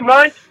Bourbon,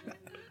 mate.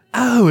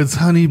 Oh, it's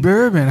Honey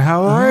Bourbon.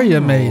 How are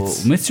you,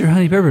 mates? Mr.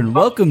 Honey Bourbon,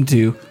 welcome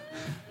to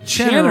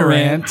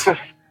Chinarant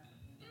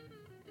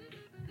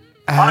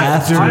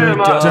After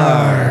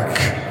Dark.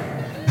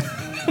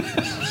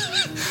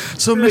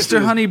 So,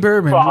 Mr. Honey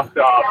Bourbon, Fucked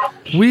up.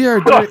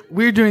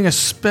 we're doing a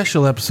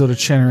special episode of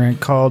Chinarant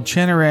called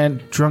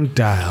Chinarant Drunk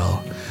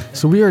Dial.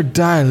 So we are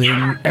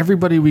dialing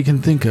everybody we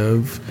can think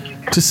of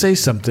to say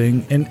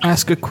something and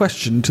ask a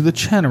question to the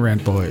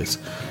Chanarant boys.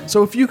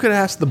 So if you could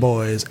ask the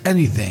boys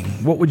anything,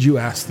 what would you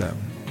ask them?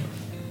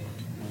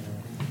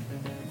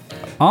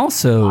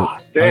 Also,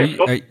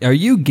 are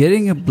you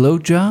getting a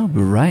blowjob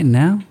right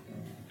now?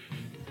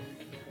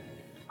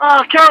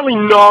 Currently,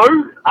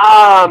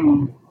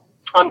 no.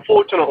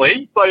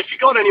 Unfortunately, but if you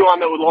got anyone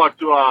that would like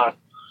to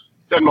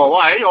send my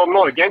way, I'm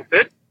not against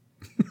it.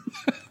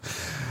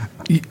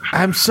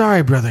 I'm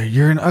sorry, brother.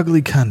 You're an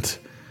ugly cunt.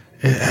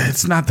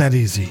 It's not that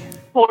easy.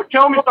 Well,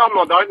 tell me something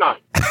I don't know.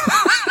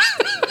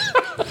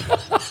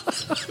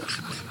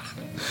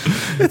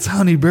 It's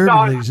Honey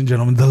Bourbon, ladies and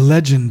gentlemen. The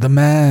legend, the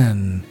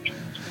man.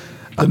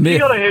 You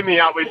got to hit me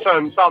up with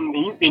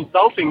something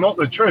insulting, not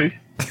the truth.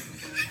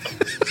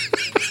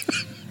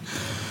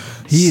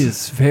 He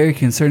is very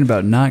concerned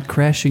about not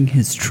crashing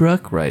his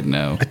truck right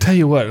now. I tell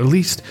you what, at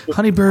least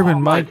Honey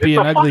Bourbon might be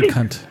an ugly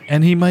cunt,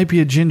 and he might be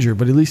a ginger,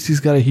 but at least he's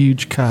got a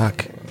huge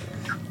cock.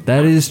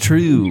 That is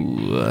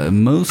true.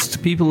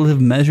 Most people have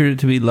measured it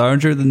to be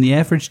larger than the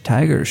average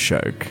tiger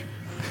shark.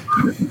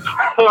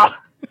 I'm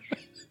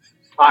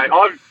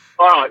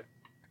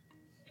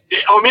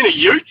in a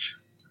ute,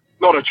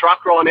 not a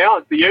truck right now.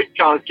 It's the ute.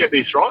 Can't get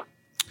this right.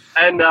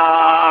 And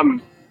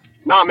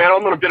no, man,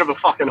 I'm on a bit of a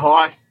fucking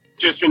high.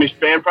 Just finished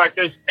band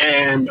practice,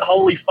 and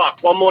holy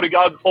fuck, one more to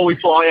go before we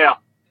fly out.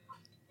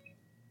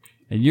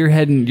 And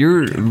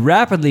you're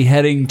rapidly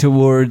heading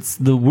towards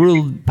the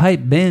World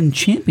Pipe Band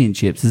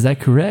Championships. Is that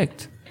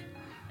correct?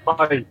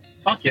 Fuck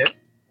yeah.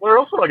 Where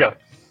else would I go?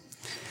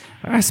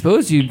 I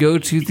suppose you'd go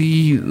to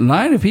the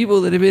line of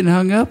people that have been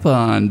hung up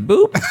on.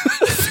 Boop.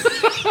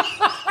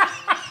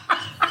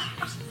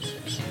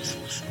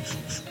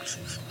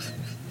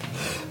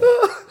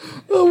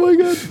 Oh my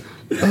god.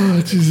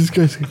 Oh, Jesus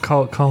Christ.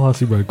 Call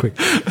Aussie Bro quick.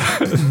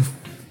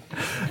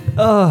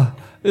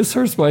 This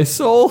hurts my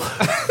soul.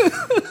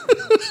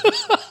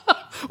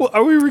 Well,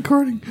 are we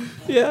recording?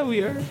 Yeah,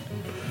 we are.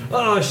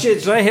 Oh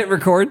shit, should I hit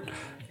record?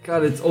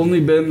 God, it's only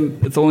been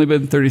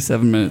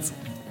 37 minutes.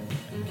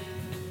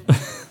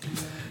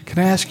 Can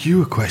I ask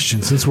you a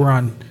question since we're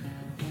on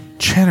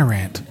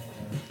Chanarant?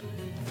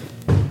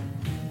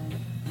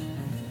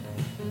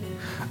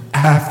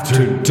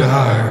 After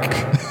Dark.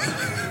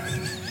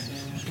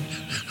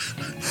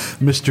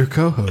 Mr.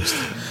 Co-host.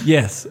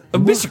 Yes.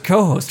 Mr.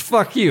 Co-host,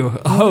 fuck you.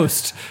 A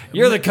host.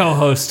 You're the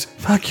co-host.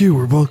 Fuck you,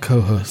 we're both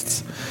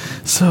co-hosts.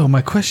 So,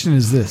 my question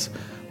is this.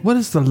 What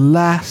is the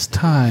last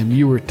time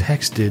you were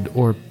texted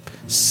or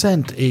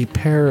sent a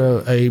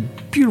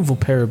beautiful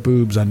pair of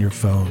boobs on your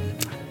phone?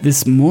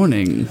 This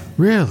morning.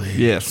 Really?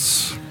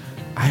 Yes.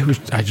 I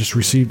just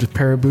received a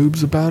pair of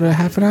boobs about a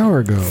half an hour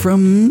ago.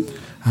 From?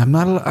 I'm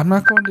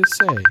not going to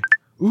say.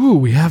 Ooh,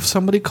 we have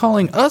somebody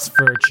calling us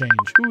for a change.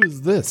 Who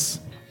is this?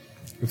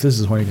 If this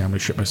is Honey, I'm going to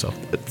shit myself.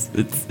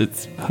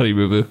 It's Honey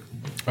Boo Boo.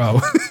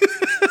 Oh.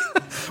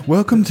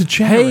 Welcome to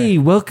Chanarant. Hey,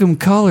 welcome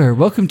caller.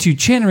 Welcome to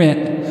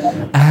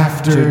Chanarant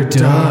After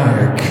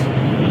Dark.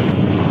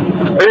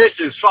 This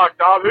is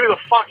fucked up. Who the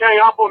fuck hang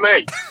up on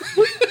me?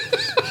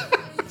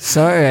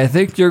 Sorry, I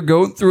think you're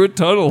going through a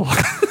tunnel.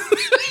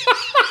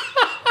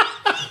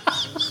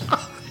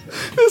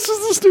 This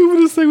is the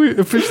stupidest thing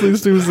officially the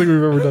stupidest thing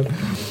we've ever done.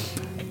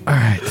 All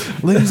right,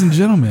 ladies and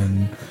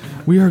gentlemen,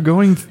 we are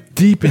going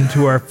deep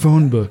into our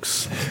phone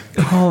books,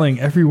 calling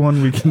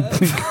everyone we can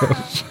think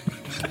of.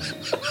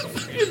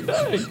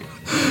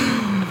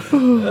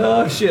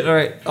 Oh shit! All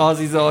right,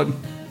 Aussie's on.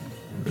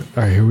 All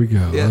right, here we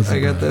go. Yeah, I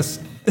got this.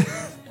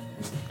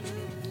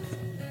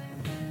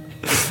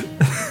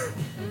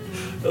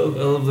 I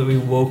love that we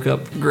woke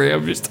up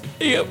Graham just.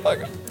 Yeah,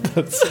 fuck up.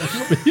 That's so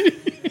funny.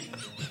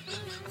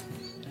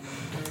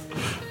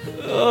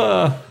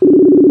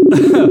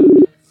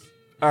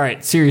 All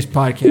right, serious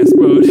podcast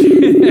mode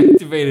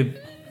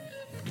activated.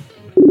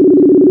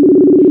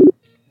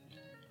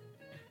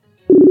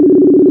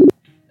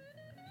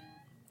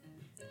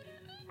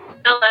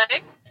 Hello.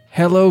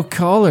 Hello,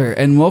 caller,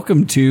 and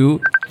welcome to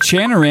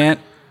Chanarant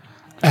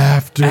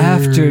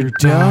After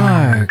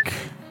Dark.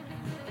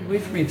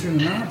 Wait for me to turn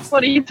the knobs.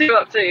 What are you two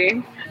up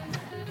to?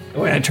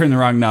 Oh, wait, I turned the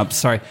wrong knob.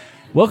 Sorry.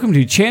 Welcome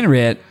to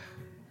Chanarant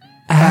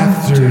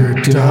After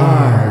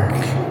Dark.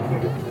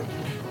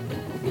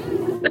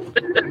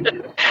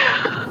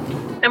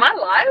 Am I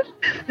live?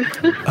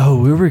 Oh,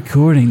 we're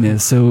recording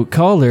this. So,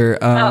 caller,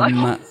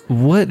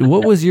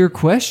 what was your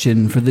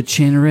question for the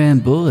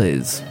Chanarant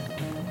boys?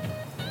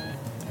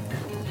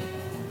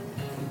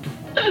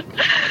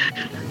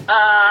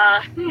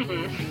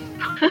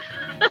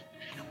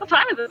 What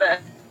time is it then?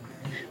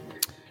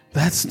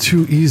 That's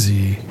too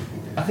easy.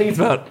 I think it's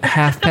about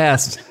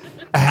 1:30.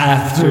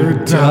 After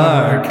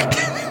Dark.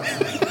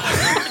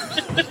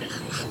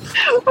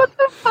 What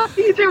the fuck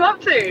are you two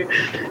up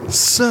to?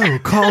 So,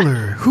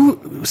 caller,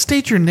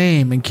 state your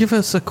name and give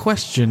us a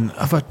question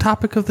of a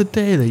topic of the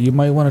day that you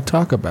might want to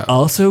talk about.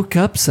 Also,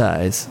 cup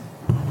size.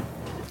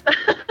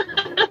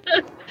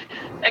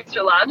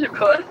 Extra large, of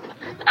course.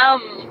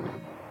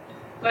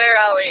 Where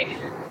are we?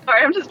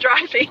 Sorry, I'm just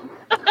driving.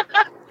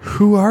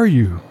 Who are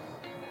you?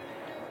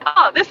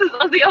 Oh, this is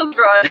Ozzy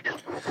Osbourne.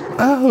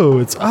 Oh,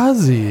 it's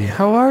Ozzy.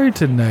 How are you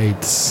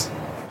tonight?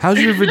 How's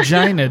your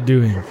vagina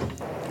doing?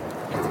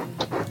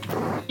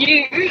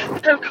 You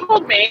have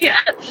called me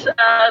at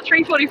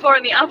 3:44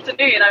 in the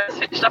afternoon. I was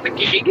finished up a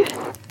gig.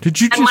 Did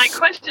you And my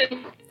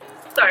question...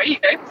 Sorry, you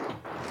go.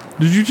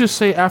 Did you just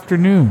say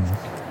afternoon?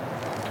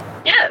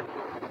 Yeah.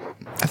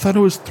 I thought it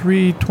was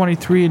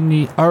 3:23 in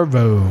the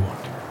Arvo.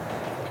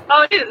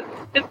 Oh, it is.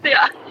 It's the...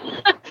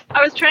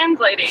 I was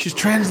translating. She's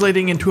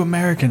translating into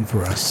American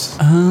for us.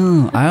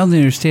 Oh, I only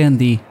understand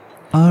the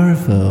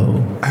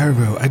Arvo.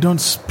 Arvo. I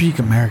don't speak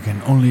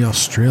American, only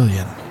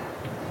Australian.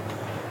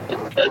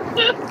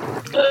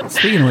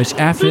 Speaking of which,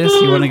 after this,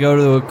 you want to go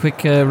to a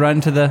quick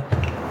run to the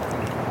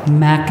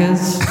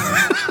Macca's?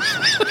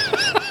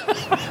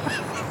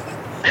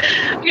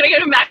 I'm going to go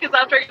to Macca's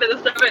after I get to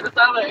the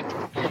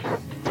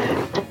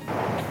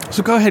Starbucks.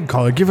 So go ahead,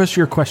 caller. Give us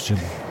your question.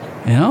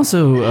 And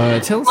also,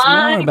 tell us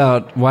more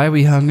about why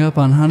we hung up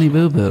on Honey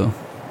Boo Boo.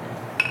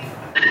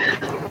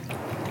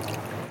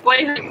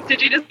 Wait,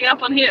 did you just hang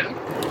up on him?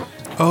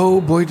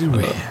 Oh, boy, did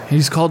we.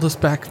 He's called us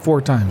back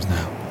 4 times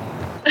now.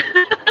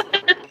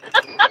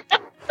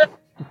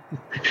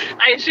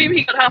 I assume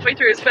he got halfway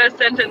through his first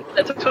sentence and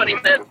it took 20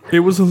 minutes.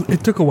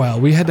 It took a while.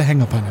 We had to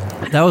hang up on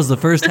him. That was the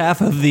first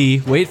half of the,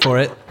 wait for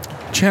it,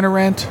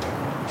 Chanarant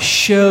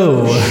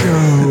show.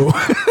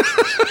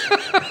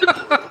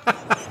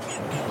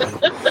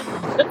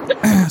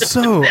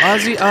 So,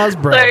 Ozzy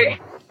Osbourne.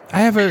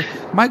 So,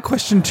 My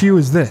question to you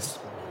is this.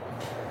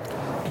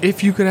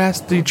 If you could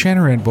ask the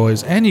Chanarant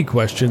boys any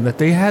question that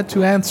they had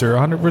to answer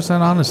 100%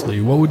 honestly,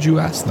 what would you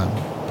ask them?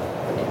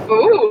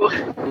 ooh.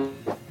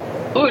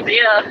 Oh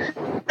dear.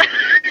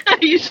 Are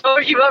you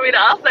sure you want me to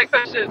ask that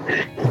question?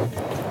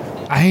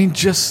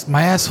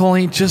 My asshole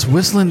ain't just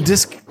whistling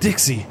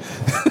Dixie.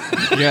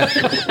 Yeah.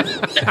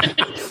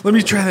 Let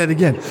me try that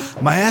again.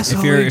 My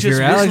asshole ain't If just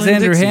you're whistling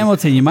Alexander Dixie.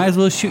 Hamilton, you might as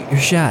well shoot your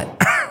shot.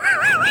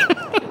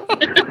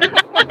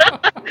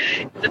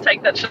 To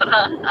take that shot,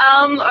 huh?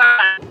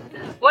 Alright.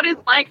 What is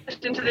my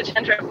question to the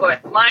Chanarant boy?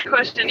 My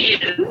question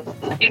is,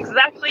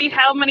 exactly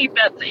how many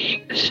bets are you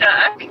going to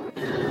shirk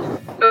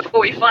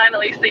before we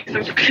finally see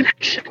some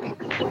connection?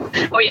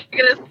 Are you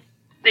going to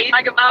see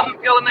Tiger Balm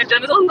go in their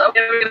genitals? Are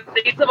we going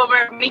to see some of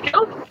our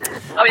Mikos?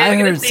 I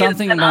heard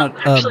something about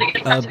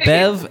a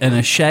Bev and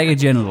a Shaggy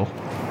genital.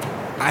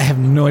 I have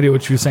no idea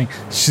what she was saying.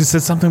 She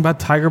said something about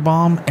Tiger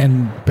Balm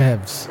and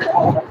Bevs.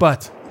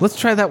 But let's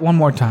try that one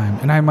more time,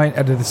 and I might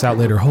edit this out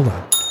later. Hold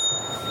on.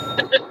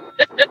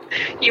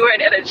 You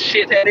won't edit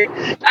shit, Eddie.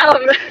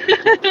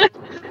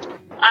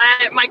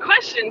 My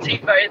question to you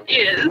both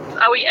is,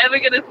 are we ever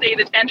going to see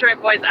the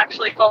Chanarant boys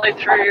actually follow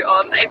through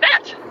on a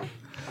bet?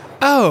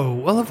 Oh,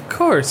 well, of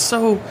course.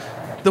 So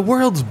the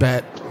world's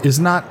bet is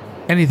not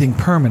anything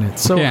permanent.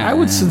 So Yeah. I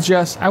would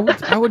suggest, I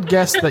would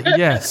guess that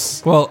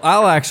yes, Well,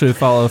 I'll actually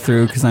follow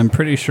through because I'm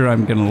pretty sure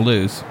I'm going to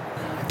lose.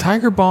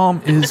 Tiger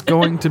Balm is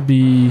going to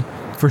be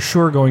for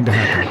sure going to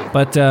happen.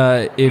 But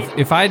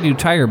if I do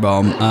Tiger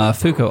Balm,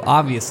 Foucault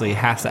obviously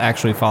has to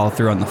actually follow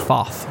through on the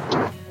FOF.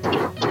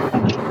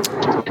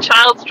 A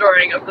child's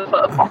drawing of the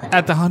foot.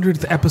 At the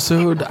 100th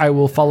episode, I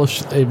will follow.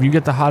 If you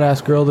get the hot ass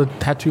girl to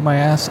tattoo my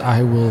ass,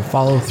 I will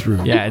follow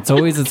through. Yeah, it's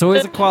always a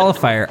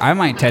qualifier. I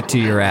might tattoo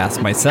your ass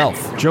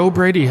myself. Joe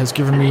Brady has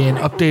given me an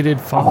updated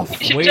FOF.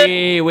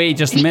 Wait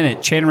just a minute.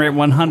 Chanarant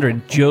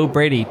 100, Joe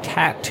Brady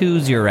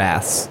tattoos your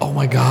ass. Oh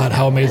my God,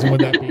 how amazing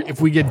would that be?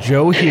 If we get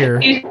Joe here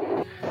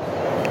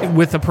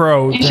with a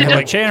pro, to should have,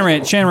 like,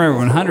 Chanarant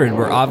 100,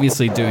 we're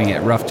obviously doing it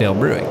at Roughdale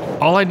Brewing.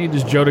 all I need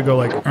is Joe to go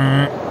like.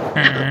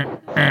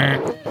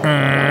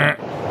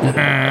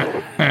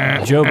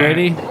 Joe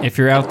Brady, if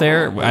you're out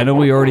there, I know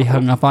we already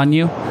hung up on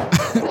you.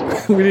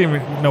 we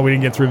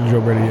didn't get through to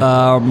Joe Brady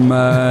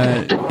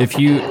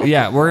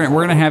yet. We're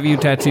gonna have you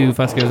tattoo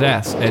Fusco's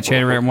ass at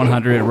Chanarant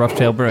 100 at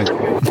Roughdale Brewing.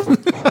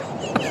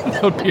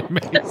 That would be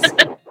amazing.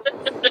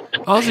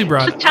 Aussie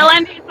brought. Just tell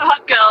Andy it's a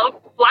hot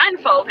girl,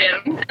 blindfold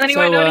him, and then he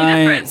won't know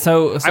any different.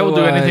 So I will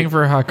do anything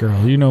for a hot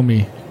girl. You know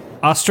me.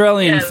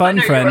 Australian Yes, I fun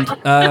know you friend. will.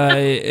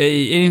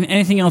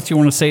 Anything else you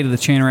want to say to the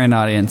Chanarant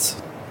audience?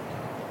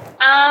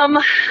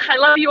 I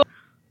love you all.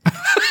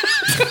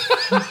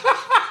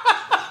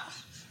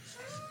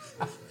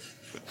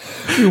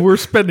 We're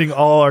spending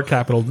all our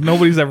capital.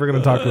 Nobody's ever going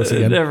to talk to us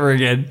again. Never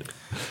again.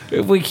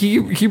 Wait, can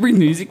you bring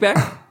the music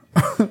back?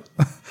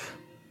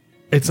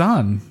 It's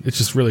on. It's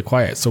just really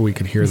quiet, so we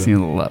can hear See a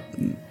them. little up.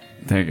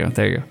 There you go.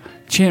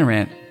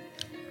 Chanarant.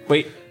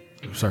 Wait.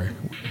 Sorry.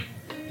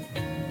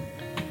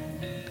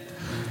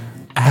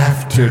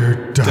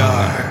 After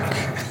Dark.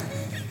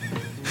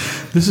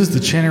 This is the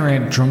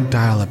Chanarant Drunk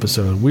Dial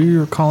episode. We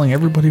are calling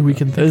everybody we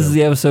can think This is of.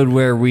 the episode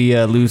where we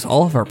lose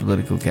all of our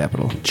political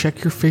capital.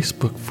 Check your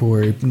Facebook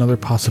for another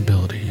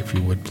possibility, if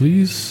you would,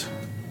 please.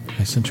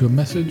 I sent you a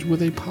message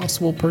with a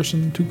possible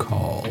person to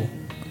call.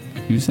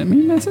 You sent me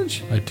a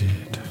message? I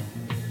did.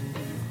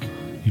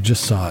 You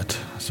just saw it,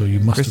 so you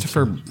must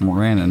Christopher have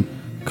Moranin.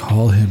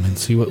 call him and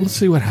see what. Let's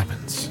see what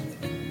happens.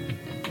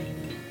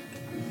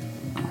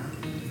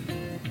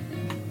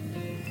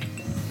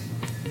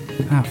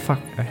 Ah, fuck.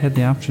 I had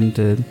the option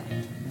to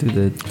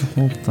do the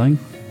whole thing.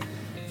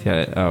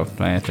 Yeah. Oh,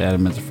 I have to add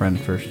him as a friend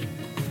first.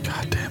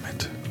 God damn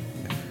it.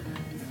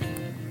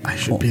 I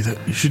should be the...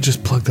 You should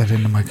just plug that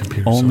into my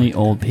computer. Only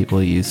old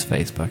people use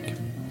Facebook.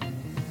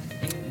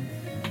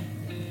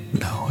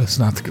 No, it's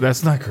not.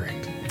 That's not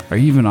correct. Are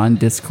you even on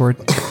Discord?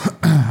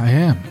 I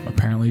am.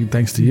 Apparently,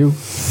 thanks to you.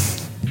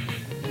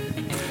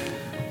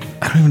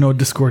 I don't even know what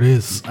Discord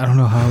is. I don't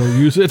know how to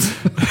use it.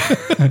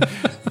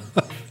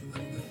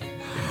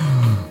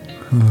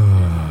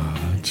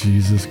 Oh,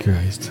 Jesus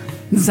Christ.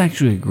 This is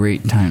actually a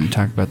great time to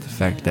talk about the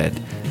fact that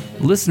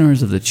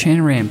listeners of the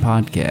Chanarant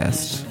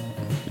podcast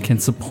can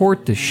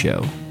support the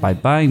show by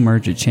buying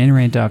merch at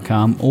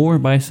chanarant.com or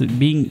by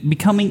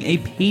becoming a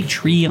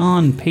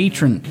Patreon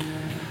patron.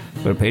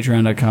 Go to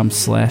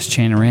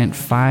patreon.com/Chanarant,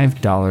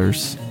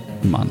 $5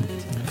 a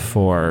month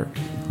for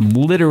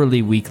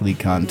literally weekly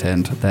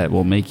content that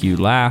will make you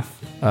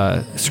laugh,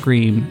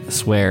 scream,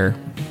 swear,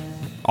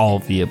 all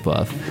of the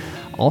above.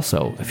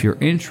 Also, if you're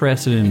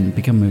interested in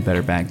becoming a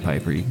better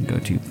bagpiper, you can go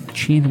to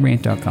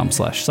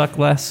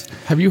chanarant.com/suckless.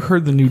 Have you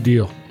heard the new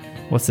deal?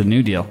 What's the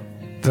new deal?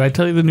 Did I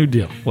tell you the new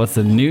deal? What's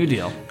the new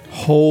deal?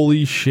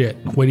 Holy shit.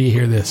 Wait till you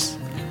hear this.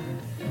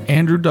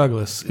 Andrew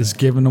Douglas is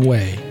giving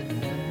away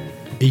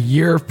a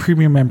year of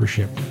premium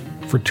membership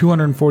for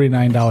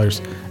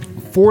 $249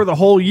 for the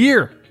whole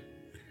year.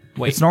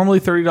 Wait. It's normally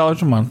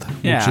 $30 a month,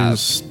 Yeah. which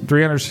is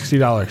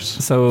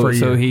 $360 for a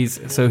year. he's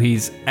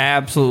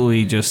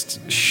absolutely just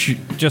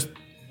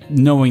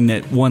knowing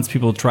that once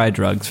people try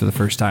drugs for the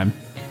first time,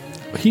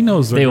 He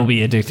knows they will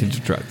be addicted to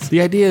drugs.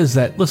 The idea is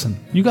that, listen,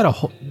 you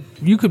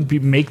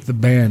could make the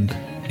band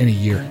in a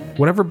year.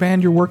 Whatever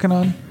band you're working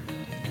on,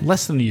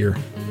 less than a year.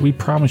 We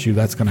promise you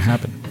that's going to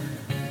happen.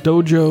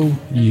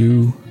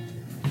 DojoU.com.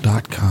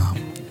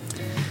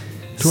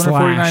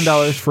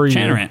 $249 for a year.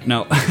 Chanarant.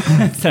 No.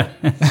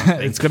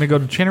 It's going to go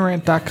to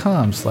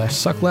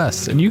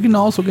chanarant.com/suckless. And you can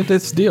also get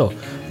this deal.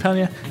 I'm telling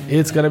you,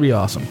 it's going to be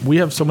awesome. We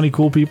have so many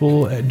cool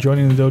people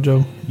joining the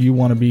dojo. You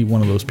want to be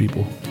one of those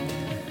people.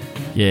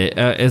 Yeah,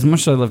 as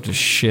much as I love to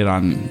shit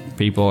on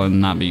people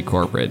and not be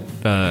corporate,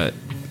 and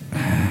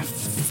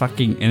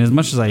as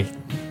much as I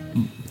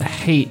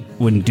hate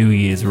when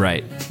Dewey is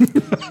right,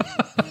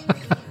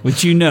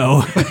 which you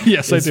know,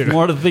 Yes, I it's do.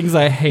 one of the things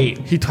I hate.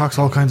 He talks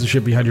all kinds of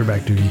shit behind your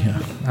back, dude. Yeah,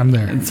 I'm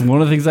there. It's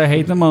one of the things I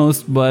hate the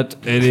most, but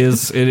it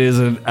is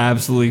an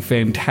absolutely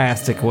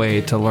fantastic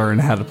way to learn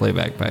how to play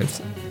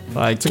bagpipes.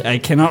 Like I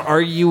cannot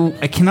argue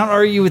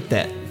with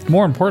that.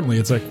 More importantly,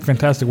 it's a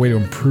fantastic way to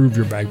improve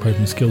your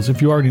bagpiping skills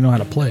if you already know how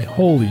to play.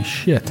 Holy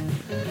shit.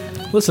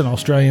 Listen,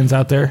 Australians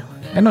out there,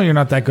 I know you're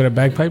not that good at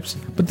bagpipes,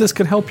 but this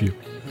could help you.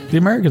 The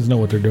Americans know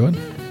what they're doing.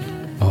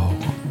 Oh.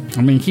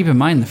 I mean, keep in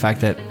mind the fact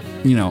that,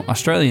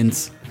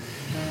 Australians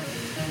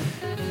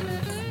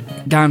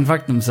gone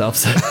fuck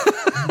themselves.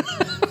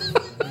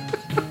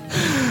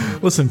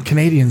 Listen,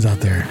 Canadians out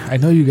there, I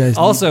know you guys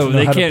Also, know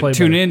they how to can't play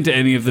tune better. into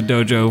any of the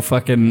dojo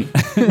fucking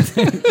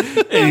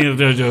any of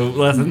the dojo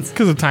lessons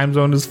Because the time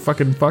zone is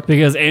fucking fucked.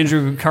 because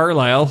Andrew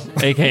Carlisle,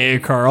 aka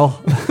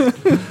Carl,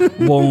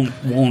 won't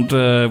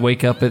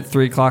wake up at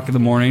 3:00 in the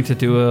morning to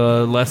do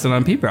a lesson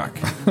on Pete Rock.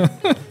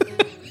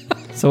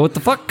 So what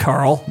the fuck,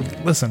 Carl?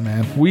 Listen,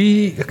 man,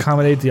 we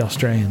accommodate the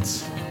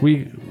Australians.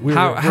 We're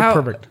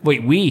perfect.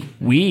 Wait, we.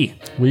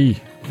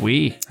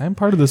 I'm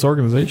part of this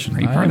organization.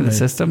 Are you part of the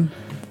system?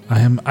 I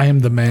am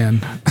the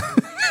man.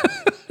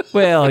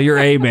 Well, you're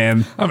a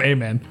man. I'm a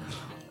man.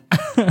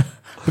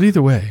 But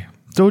either way,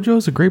 dojo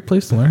is a great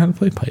place to learn how to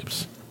play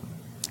pipes.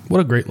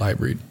 What a great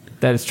library.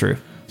 That is true.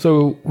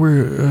 So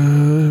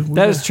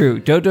That is true.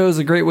 Dojo is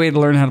a great way to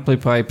learn how to play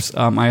pipes.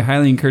 I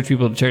highly encourage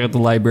people to check out the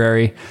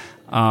library.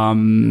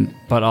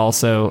 But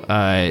also,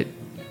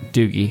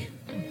 Doogie,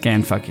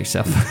 can fuck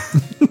yourself.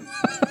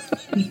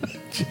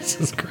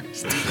 Jesus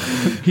Christ.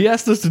 He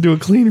asked us to do a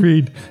clean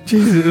read.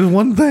 Jesus, it was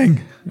one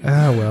thing.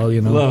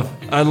 Well,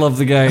 I love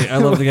the guy. I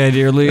love the guy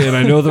dearly, and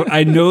I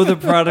know the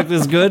product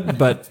is good,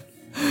 but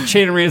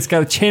Chanarant's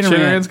got a Chanarant.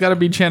 Chanarant's got to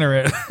be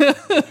Chanarant.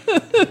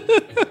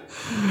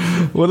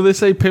 What do they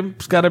say?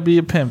 Pimp's got to be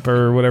a pimp,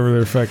 or whatever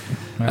their fuck.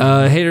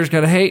 Haters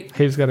gotta hate.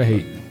 Haters got to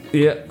hate.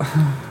 Yeah.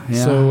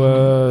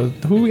 So,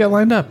 who we got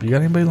lined up? You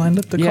got anybody lined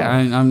up to call? Yeah,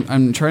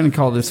 I'm trying to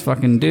call this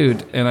fucking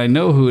dude, and I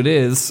know who it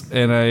is,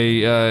 and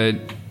they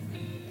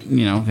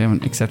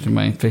haven't accepted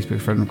my Facebook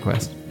friend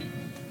request.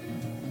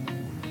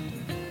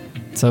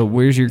 So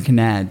where's your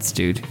canads,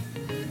 dude?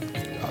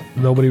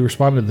 Nobody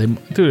responded.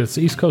 Dude, it's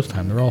East Coast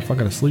time. They're all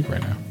fucking asleep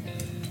right now.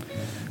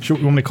 You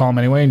want me to call them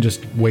anyway and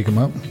just wake them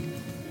up?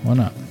 Why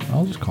not?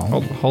 I'll just call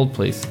them. Hold,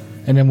 please.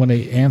 And then when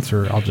they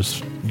answer, I'll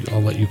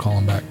let you call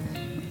them back.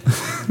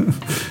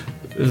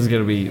 This is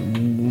gonna be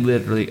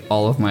literally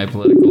all of my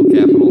political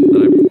capital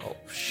that I'm. Oh,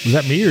 Is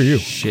that me or you?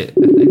 Shit,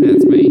 I think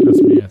that's me.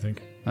 That's me, I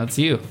think. That's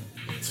you.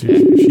 See,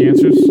 if she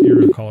answers, you're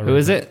going to call her. Who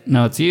is it?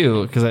 No, it's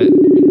you, because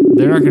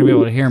they're not gonna be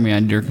able to hear me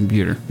on your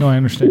computer. No, I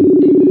understand.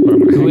 But I'm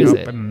going to Who hang is up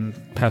it? and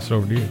pass it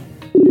over to you.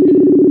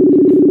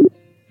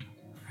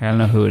 I don't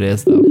know who it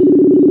is though.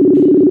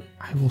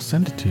 I will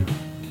send it to you.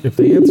 If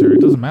they answer,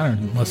 it doesn't matter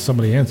unless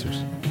somebody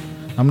answers.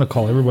 I'm gonna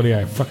call everybody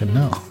I fucking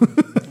know.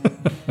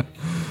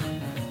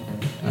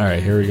 All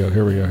right, here we go.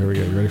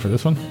 You ready for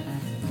this one?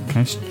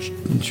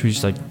 Should we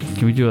just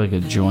can we do like a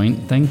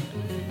joint thing?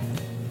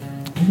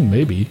 Ooh,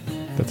 maybe.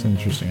 That's an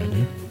interesting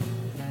idea.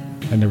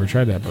 I never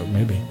tried that, but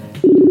maybe.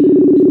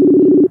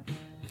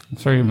 I'm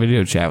starting a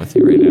video chat with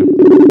you right now.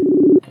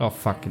 Oh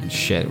fucking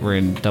shit! We're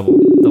in double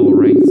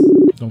rings.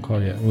 Don't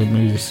call yet. Well,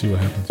 maybe just see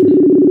what happens here.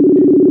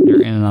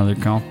 You're in another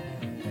call.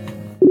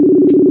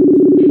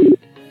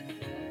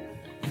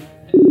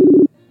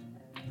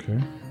 Okay.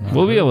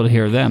 We'll be able to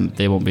hear them.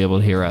 They won't be able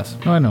to hear us.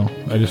 No, I know.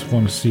 I just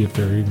want to see if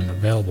they're even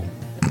available.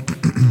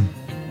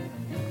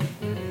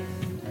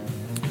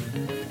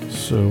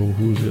 So,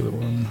 who's the other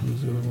one?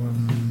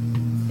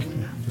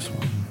 Yeah, this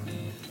one.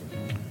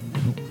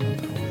 Nope, not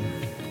that one.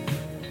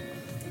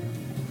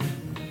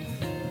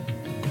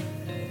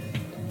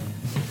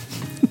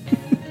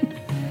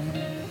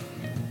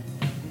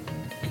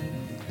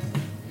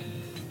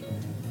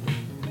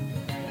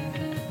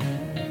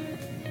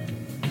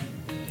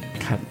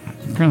 God,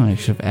 apparently I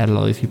should have added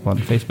all these people on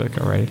Facebook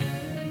already.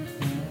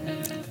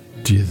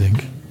 Do you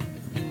think?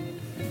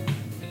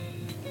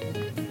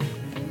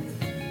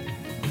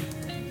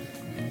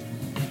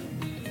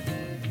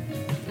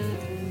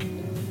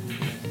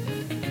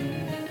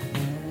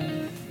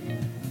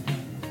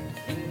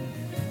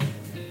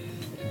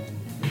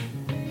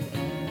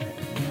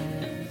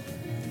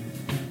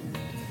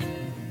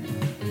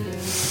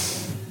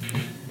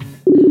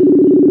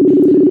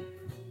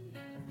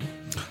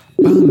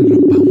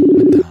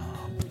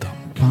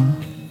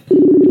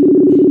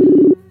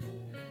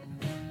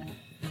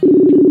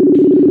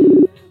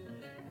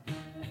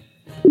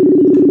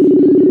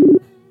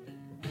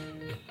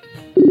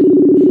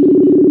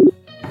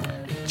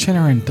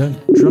 Cheneran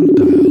Drunk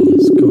Dial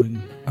is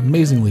going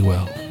amazingly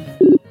well.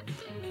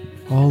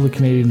 All the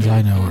Canadians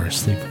I know are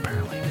asleep,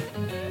 apparently.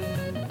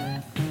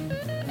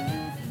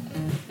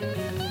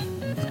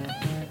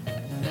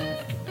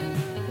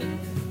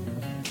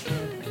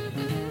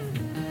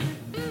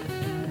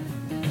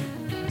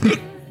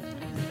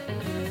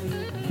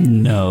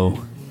 No.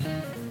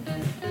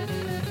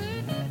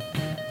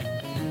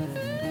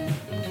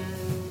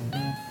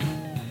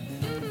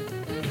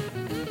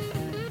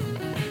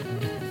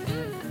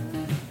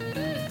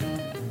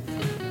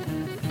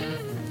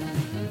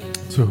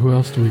 So who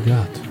else do we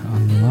got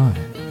on the line?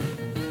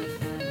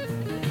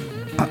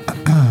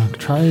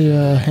 Try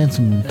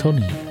Handsome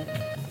Tony.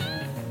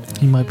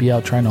 He might be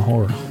out trying to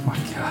whore. Oh my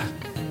god.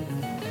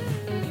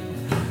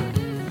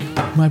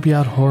 He might be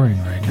out whoring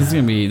right now. This is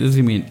gonna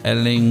be an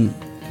editing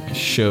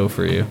show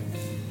for you,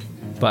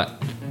 but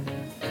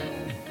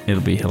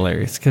it'll be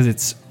hilarious because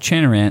it's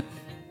Chenerant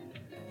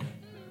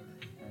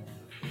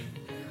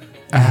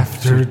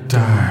After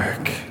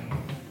Dark.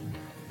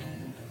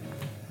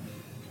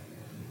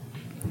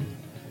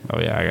 Oh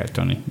yeah, I got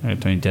Tony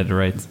dead to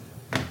rights.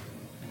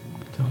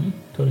 Tony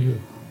who?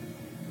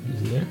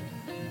 Is he there?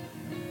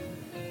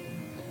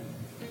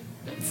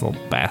 This little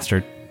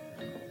bastard.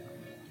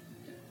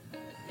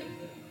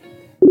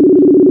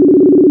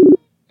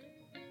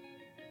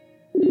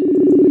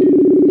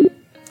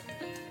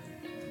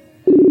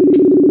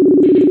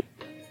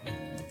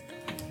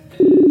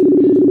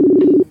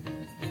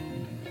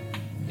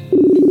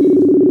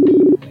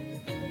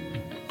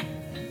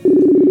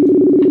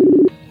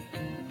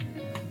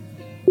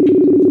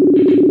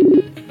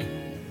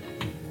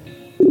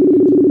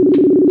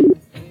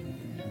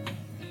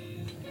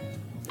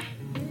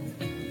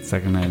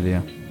 Second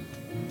idea.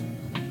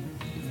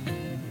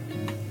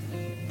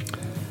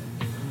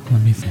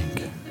 Let me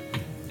think.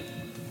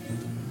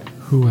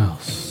 Who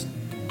else?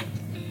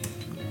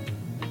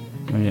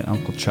 Maybe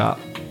Uncle Chop.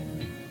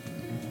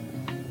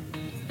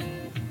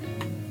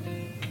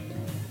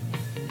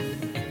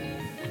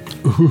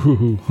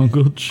 Ooh,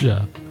 Uncle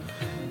Chop.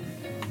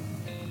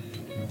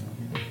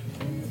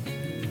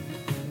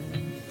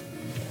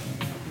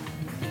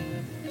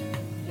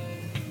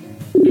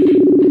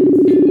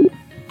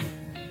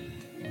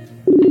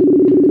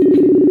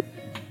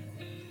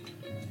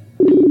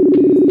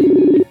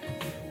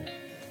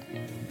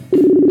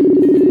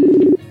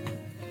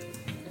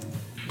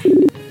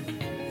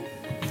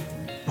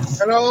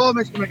 Hello,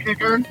 Mr.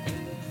 McKickern.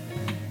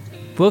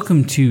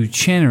 Welcome to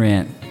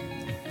Chenerant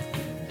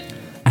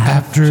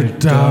After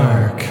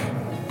Dark.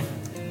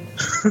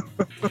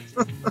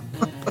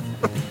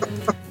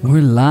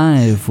 We're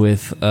live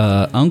with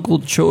Uncle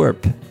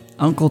Chorp.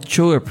 Uncle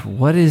Chorp,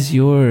 what is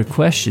your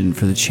question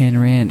for the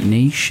Chenerant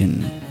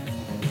Nation?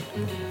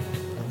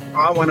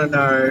 I want to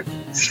know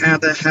how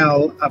the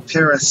hell a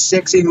pair of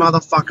sexy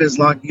motherfuckers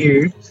like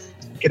you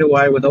get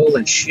away with all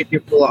that shit you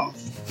pull off.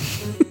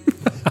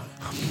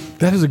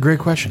 That is a great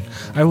question.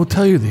 I will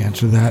tell you the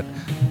answer to that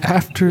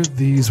after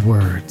these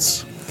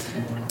words.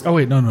 Oh,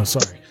 wait, no,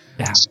 sorry.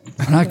 Yeah.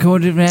 We're not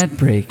going to an ad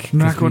break. We're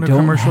not going we to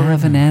don't commercial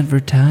have right an now.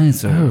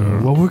 advertiser.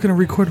 Oh, well, we're going to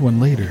record one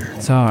later.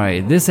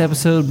 Sorry. This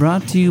episode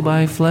brought to you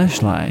by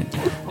Fleshlight.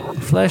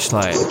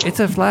 Fleshlight. It's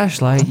a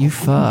flashlight you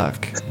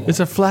fuck. It's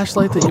a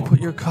flashlight that you put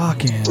your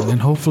cock in and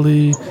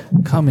hopefully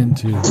come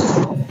into.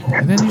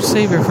 And then you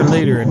save it for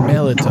later and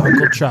mail it to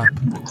Uncle Chop.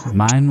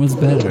 Mine was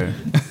better.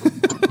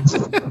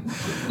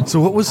 So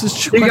what was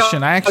his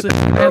question? I actually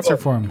have an answer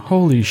for him.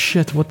 Holy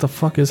shit, what the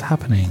fuck is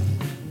happening?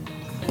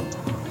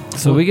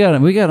 So we got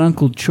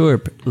Uncle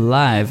Chorp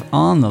live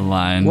on the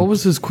line. What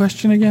was his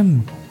question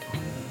again?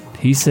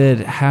 He said,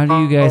 how do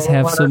you guys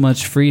have so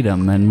much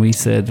freedom? And we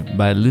said,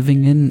 by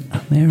living in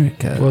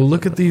America. Well,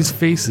 look at these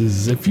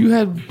faces. If you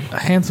had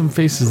handsome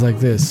faces like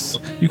this,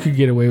 you could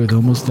get away with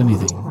almost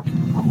anything.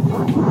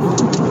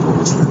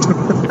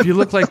 If you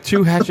look like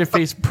two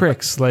hatchet-faced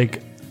pricks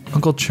like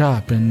Uncle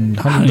Chop and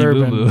Honey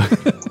Bourbon,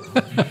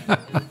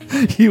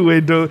 you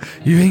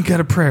ain't got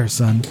a prayer,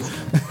 son.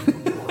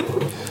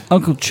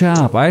 Uncle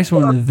Chop, I just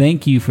want to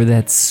thank you for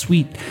that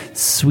sweet,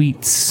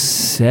 sweet,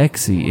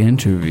 sexy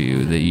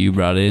interview that you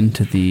brought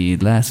into the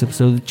last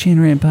episode of the Chain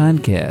Rant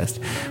Podcast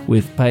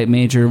with Pipe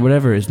Major,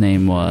 whatever his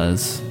name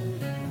was.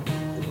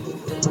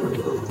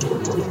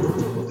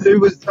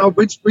 Who was? Oh,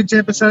 which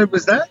episode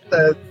was that?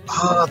 The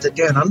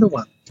Down Under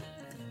one.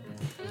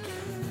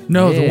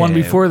 No, the one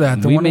before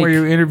that, the one where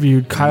you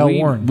interviewed Kyle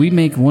Warren. We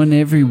make one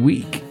every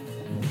week.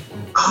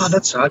 Oh,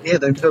 that's right. Yeah,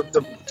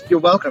 you're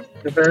welcome.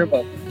 You're very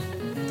welcome.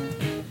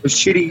 It was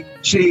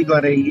shitty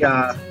bloody,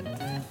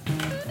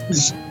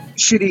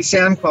 shitty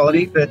sound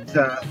quality, but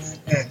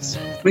yes,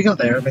 we got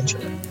there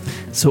eventually.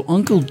 So,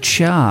 Uncle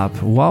Chop,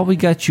 while we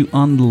got you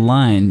on the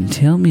line,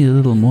 tell me a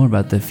little more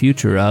about the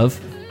future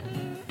of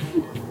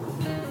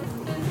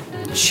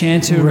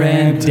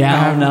Chantarant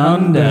Down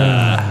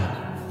Under.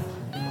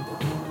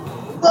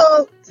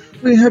 Well,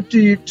 we hope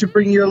to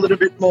bring you a little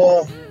bit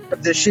more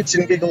of the shits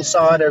and giggles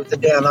side of the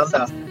Down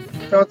Under.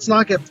 So it's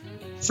like a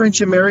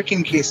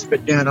French-American kiss,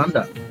 but Down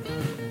Under.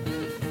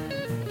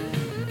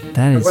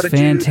 That is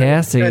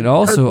fantastic. And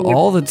also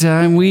all the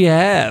time we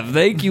have.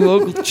 Thank you,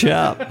 Uncle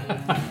Chop.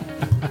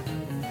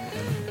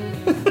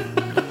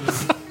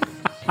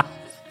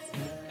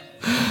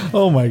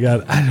 Oh my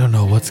God. I don't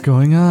know what's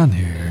going on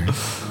here.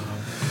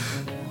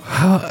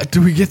 How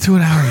do we get to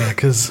an hour yet?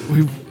 Because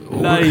we're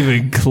not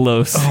even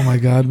close. Oh my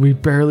God. We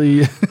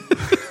barely.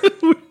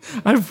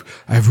 I've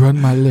run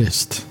my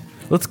list.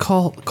 Let's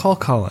call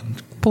Colin.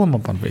 Pull him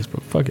up on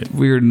Facebook. Fuck it.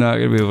 We're not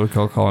going to be able to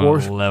call Colin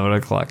at 11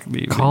 o'clock in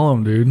the evening. Call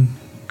him, dude.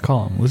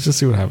 Call him. Let's just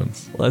see what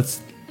happens. Let's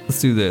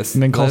do this,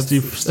 and then call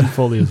Steve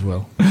Foley as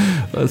well.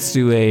 Let's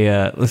do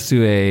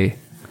a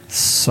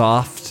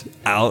soft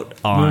out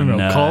on.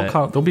 No.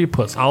 Call. There'll be a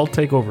puss. I'll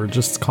take over.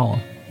 Just call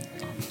him.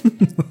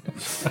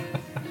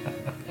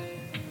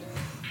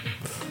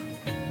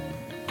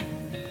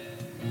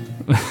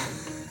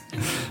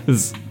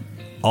 This is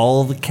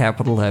all the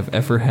capital I've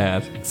ever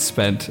had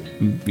spent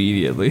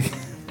immediately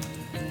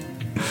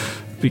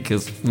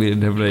because we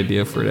didn't have an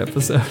idea for an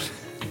episode.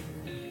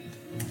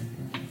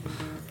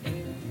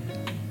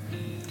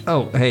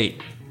 Oh, hey,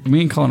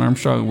 me and Colin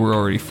Armstrong, we're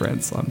already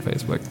friends on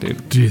Facebook,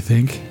 dude. Do you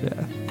think?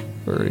 Yeah,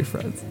 we're already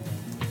friends.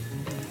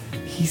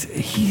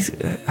 He's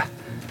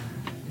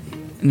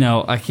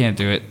no, I can't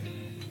do it.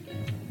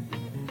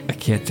 I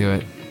can't do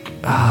it.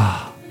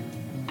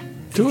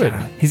 Do it.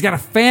 He's got a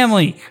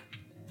family.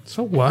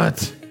 So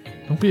what?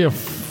 Don't be a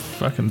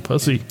fucking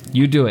pussy.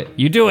 You do it.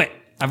 You do it.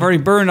 I've already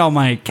burned all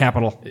my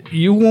capital.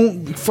 You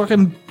won't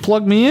fucking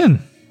plug me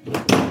in.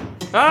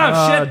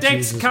 Oh, shit,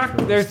 thanks, cock.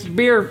 There's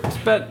beer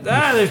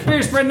there's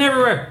beer spreading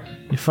everywhere.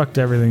 You fucked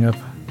everything up.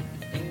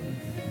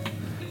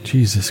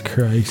 Jesus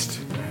Christ.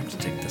 I have to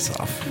take this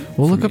off.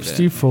 We'll look up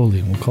Steve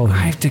Foley. We'll call him.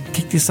 I have to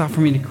take this off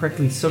for me to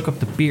correctly soak up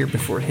the beer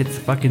before it hits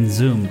fucking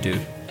Zoom,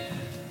 dude.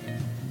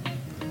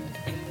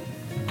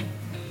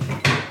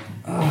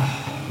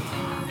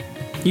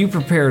 You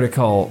prepare to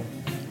call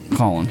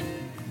Colin.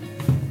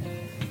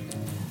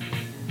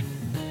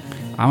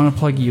 I'm gonna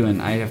plug you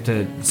in. I have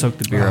to soak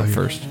the beer up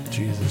first.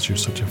 Jesus, you're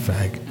such a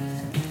fag.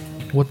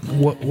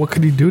 What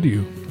could he do to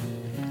you?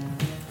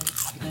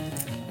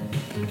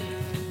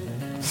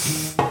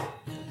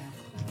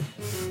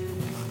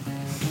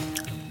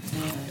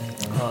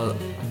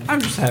 I'm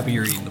just happy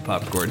you're eating the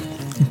popcorn.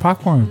 The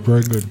popcorn is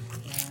very good.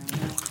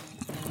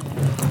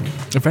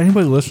 If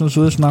anybody listens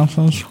to this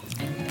nonsense,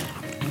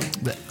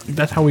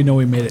 that's how we know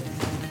we made it.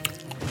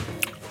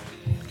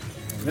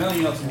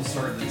 Nothing else will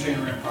start the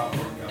Chain Rant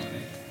Popcorn Company.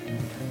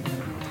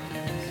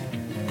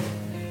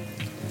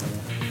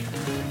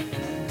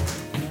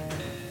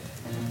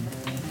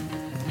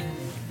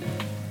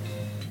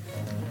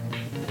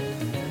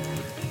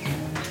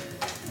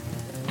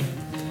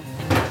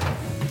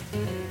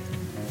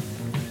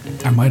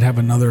 I might have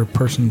another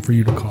person for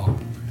you to call.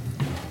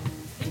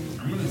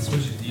 I'm going to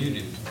switch it to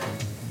you, dude.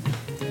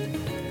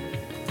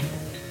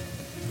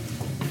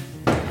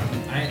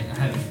 I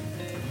have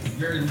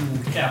very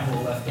little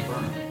capital left to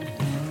burn.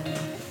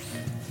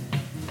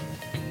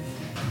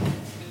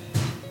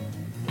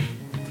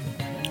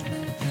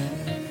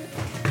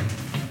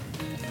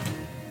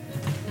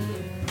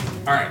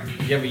 Alright,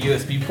 you have a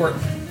USB port?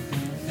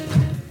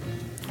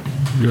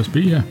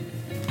 USB, yeah.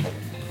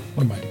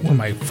 What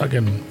am I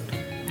fucking...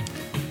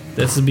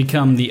 This has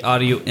become the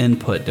audio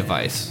input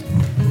device.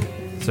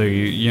 So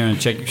you're going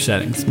to check your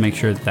settings, make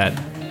sure that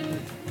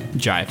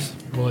jives.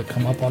 Will it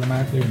come up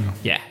automatically or no?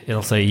 Yeah,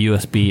 it'll say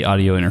USB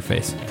audio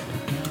interface.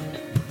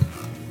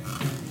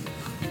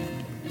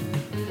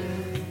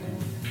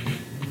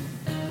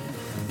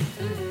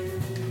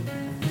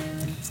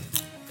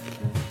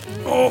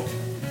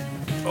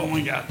 Oh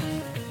my god.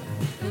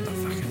 The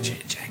fucking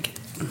shit jacket.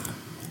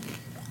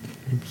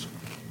 Oops.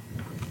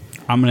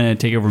 I'm going to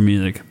take over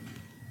music.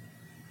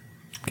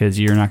 Because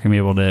you're not going to be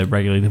able to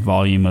regulate the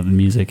volume of the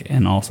music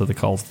and also the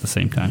calls at the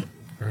same time.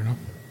 Fair enough.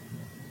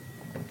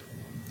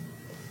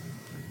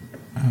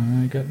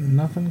 I got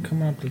nothing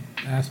coming up to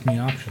ask me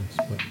options,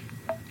 but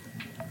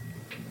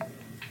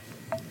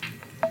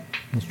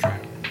let's try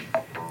it.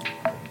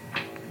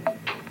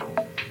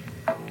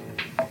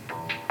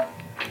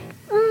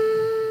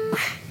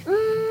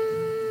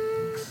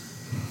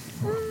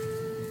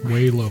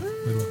 Way low,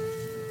 way low.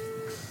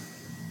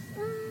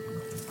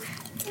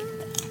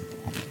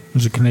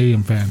 There's a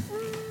Canadian fan.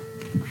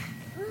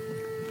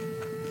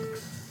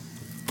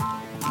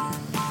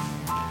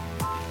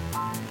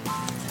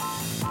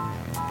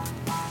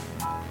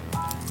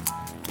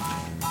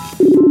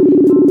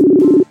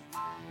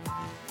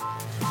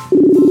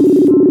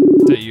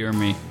 Is that you or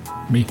me?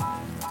 Me.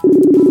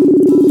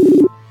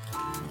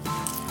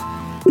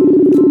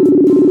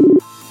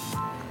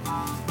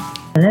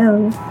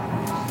 Hello.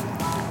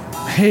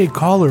 Hey,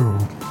 caller.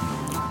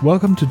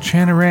 Welcome to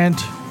Chanarant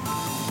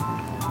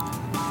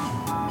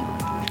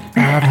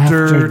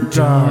After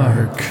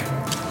Dark.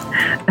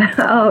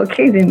 Oh,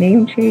 okay, the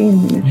name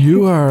changed.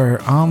 You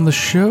are on the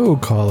show,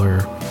 caller.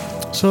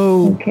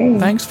 So, Okay.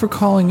 thanks for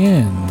calling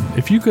in.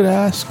 If you could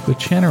ask the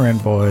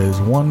Chanarant boys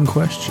one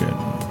question,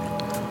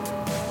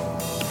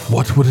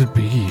 what would it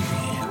be?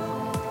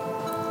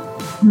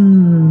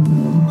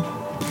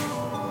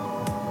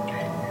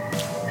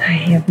 I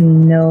have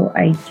no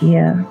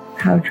idea.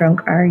 How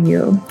drunk are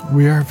you?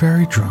 We are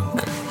very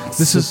drunk.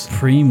 This is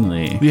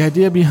Supremely. the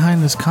idea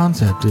behind this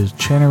concept is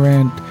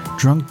Chanarant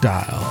Drunk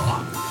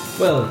Dial.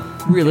 Well,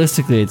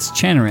 realistically, it's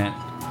Chanarant.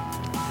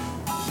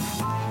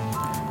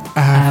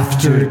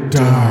 After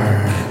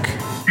Dark.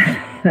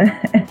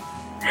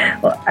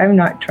 Well, I'm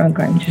not drunk.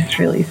 I'm just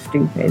really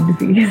stupid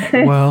because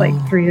it's Well-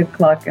 like 3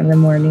 o'clock in the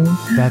morning.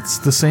 That's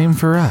the same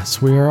for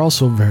us. We are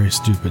also very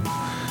stupid.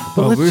 But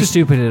Well, let's we're just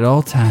stupid at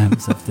all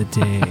times of the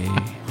day.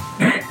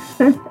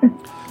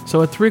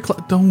 So at 3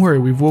 o'clock, don't worry,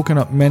 we've woken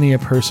up many a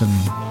person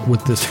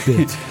with this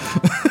bit.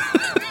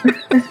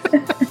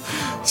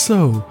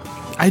 So,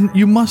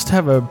 you must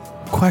have a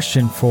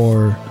question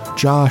for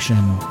Josh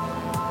and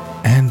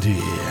Andy.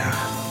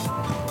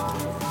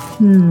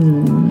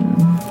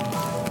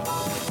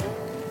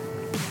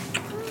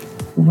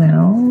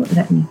 Well,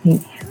 let me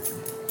think.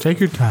 Take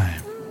your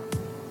time.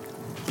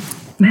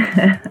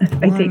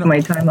 If I take my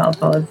time, I'll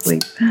fall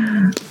asleep.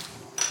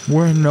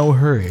 We're in no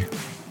hurry.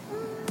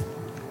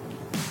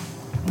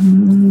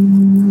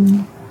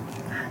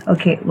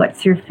 Okay,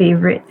 what's your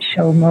favorite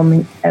show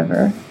moment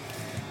ever?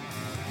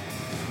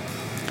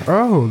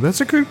 Oh,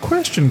 that's a good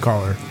question,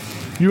 caller.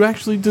 You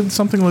actually did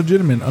something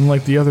legitimate,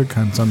 unlike the other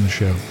cunts on the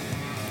show.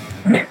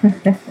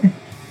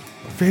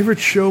 Favorite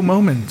show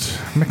moment?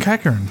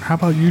 McCackern, how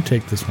about you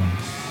take this one?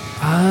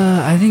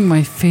 I think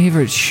my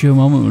favorite show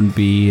moment would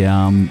be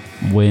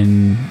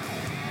when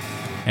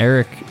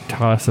Eric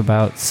taught us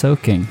about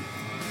soaking.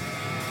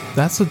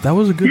 That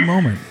was a good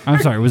moment. I'm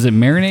sorry, was it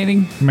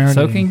marinating?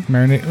 Soaking?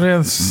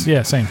 Marinating.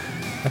 Yeah, same.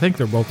 I think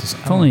they're both the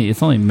same.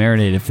 It's only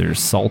marinated if there's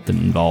salt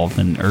involved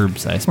and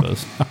herbs, I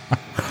suppose.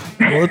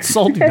 Well, it's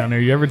salty down there.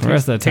 You ever The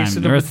rest of the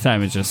tasted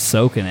time it's just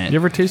soaking it. You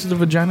ever tasted the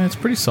vagina? It's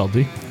pretty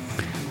salty.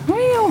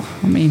 Well,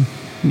 I mean,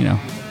 you know,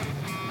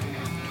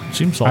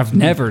 Seems salty. I've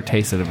never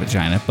tasted a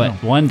vagina, but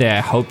one day I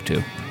hope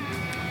to.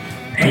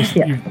 Yeah,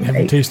 You haven't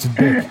right. tasted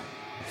dick.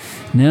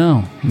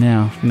 No.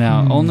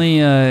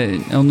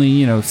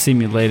 Only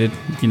simulated.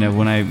 You know,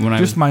 when I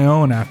Just my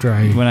own after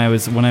I... when I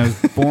was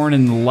born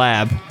in the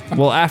lab.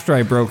 Well, after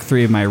I broke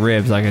 3 of my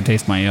ribs, I could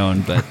taste my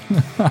own. But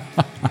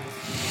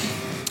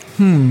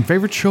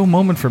Favorite show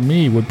moment for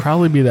me would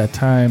probably be that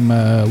time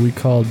we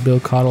called Bill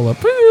Cottle up.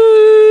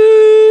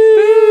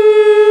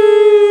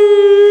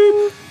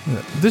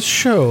 This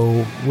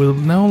show will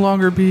no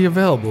longer be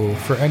available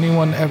for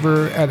anyone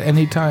ever at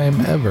any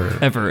time ever.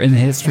 ever in the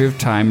history of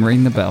time,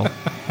 ring the bell.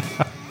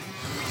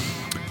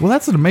 Well,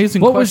 that's an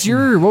amazing What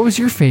question. was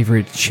your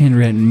favorite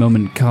Chanarant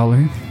moment,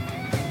 caller?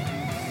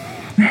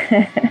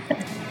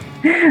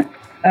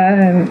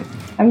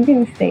 I'm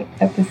going to say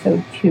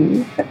episode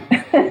 2.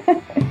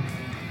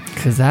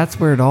 Because that's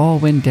where it all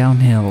went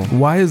downhill.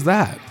 Why is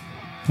that?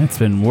 It's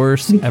been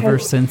worse ever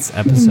Because- since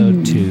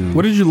episode 2.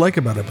 What did you like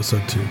about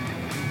episode 2?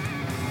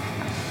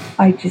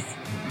 I just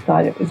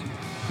thought it was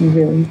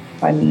really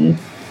funny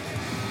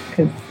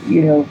because,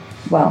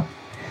 well,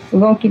 we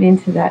won't get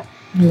into that.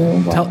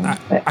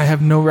 But I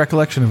have no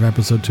recollection of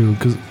episode 2,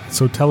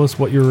 so tell us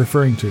what you're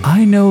referring to.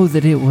 I know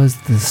that it was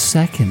the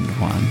second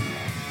one.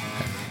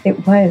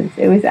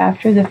 it was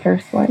after the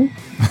first one.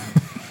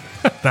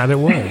 That it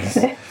was.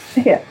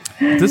 Yeah.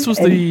 This was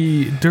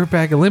the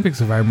Dirtbag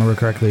Olympics, if I remember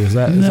correctly. Is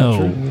that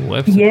true?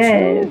 Episode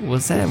Yes. 2?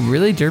 Was that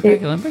really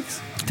Dirtbag Olympics?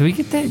 Did we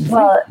get that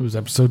Well, It was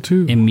episode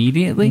 2.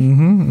 immediately?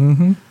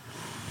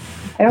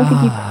 I don't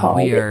think you called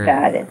we it are-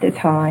 that at the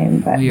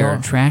time, but We are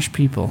trash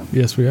people.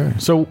 Yes, we are.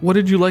 So, what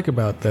did you like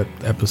about that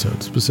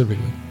episode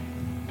specifically?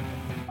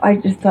 I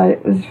just thought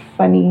it was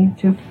funny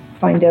to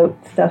find out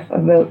stuff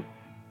about,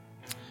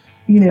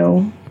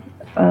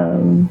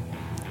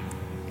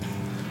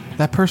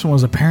 That person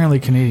was apparently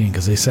Canadian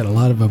because they said a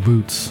lot of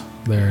boots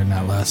there in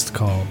that last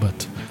call,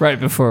 but Right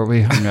before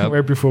we hung up.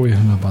 right before we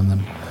hung up on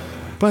them.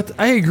 But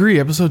I agree,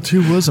 episode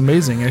 2 was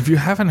amazing. And if you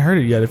haven't heard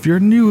it yet, if you're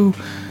new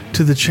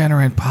to the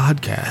Chanarant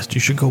podcast,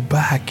 you should go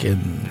back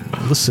and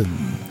listen.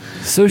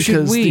 So should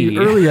Because we. the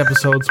early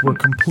episodes were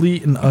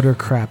complete and utter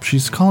crap.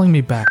 She's calling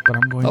me back, but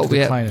I'm going to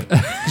decline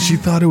it. She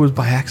thought it was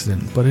by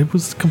accident, but it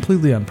was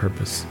completely on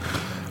purpose.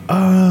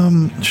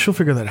 She'll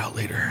figure that out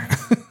later.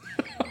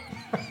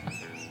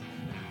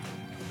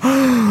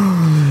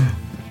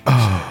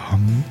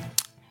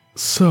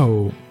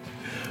 So,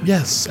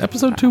 yes,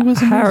 episode 2 was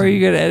amazing. How are you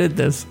going to edit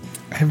this?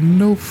 I have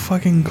no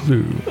fucking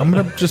clue. I'm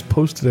going to just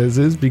post it as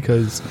is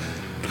because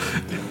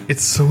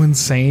it's so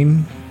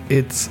insane.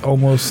 It's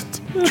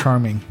almost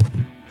charming.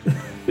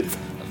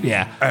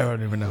 Yeah. I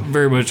don't even know.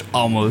 Very much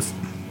almost.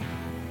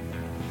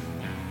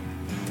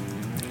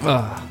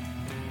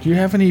 Do you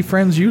have any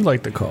friends you'd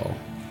like to call?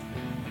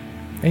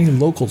 Any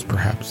locals,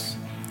 perhaps?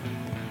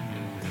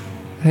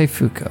 Hey,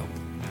 Foucault.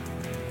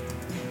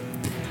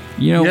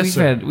 You know, Yes,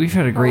 sir. we've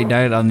had a great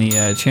night on the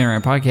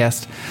Chanarant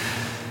podcast.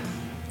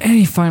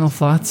 Any final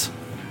thoughts?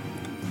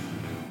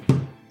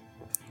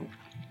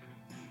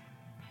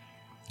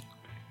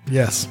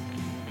 Yes.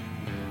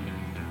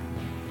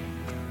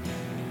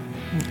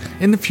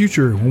 In the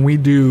future, when we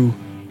do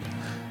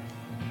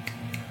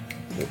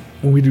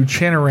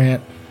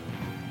Chanarant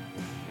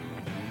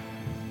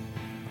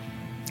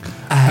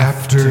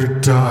After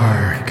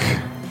Dark,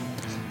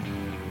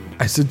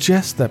 I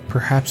suggest that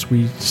perhaps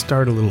we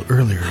start a little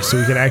earlier so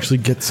we can actually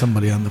get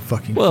somebody on the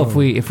fucking Well,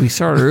 phone. if we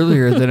start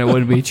earlier, then it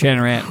wouldn't be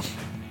Chanarant.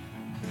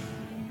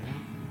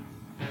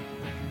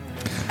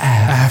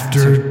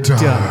 After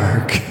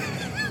Dark.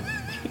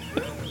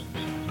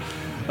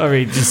 I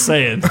mean, just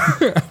saying.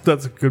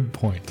 That's a good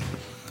point.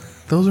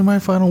 Those are my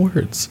final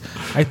words.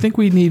 I think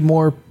we need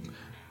more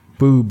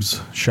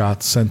boobs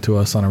shots sent to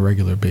us on a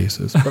regular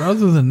basis. But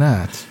other than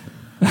that,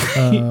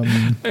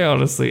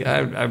 Honestly,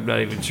 I'm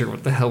not even sure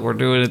what the hell we're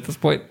doing at this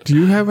point. do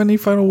you have any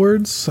final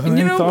words?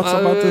 Any thoughts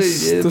about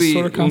this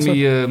sort of concept?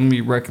 Let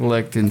me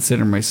recollect and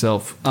center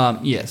myself.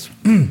 Yes.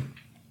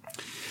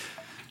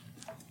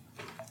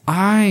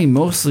 I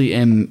mostly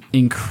am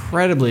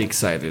incredibly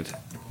excited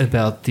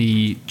about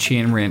the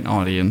Chanarant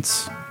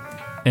audience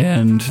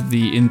and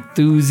the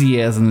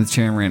enthusiasm the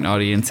Chanarant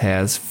audience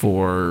has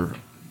for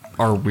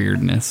our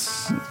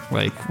weirdness.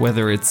 Like,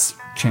 whether it's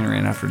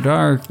Chanarant After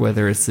Dark,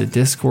 whether it's the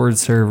Discord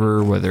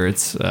server, whether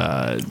it's,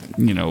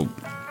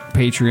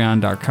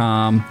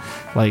 Patreon.com.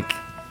 Like,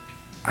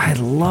 I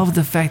love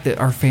the fact that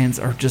our fans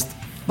are just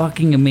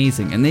fucking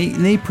amazing. And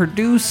they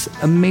produce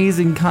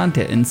amazing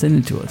content and send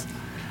it to us.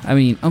 I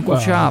mean, Uncle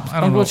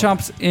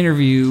Chop's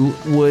interview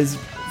was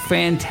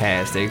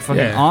fantastic.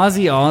 Fucking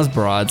Ozzy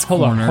Osbourne's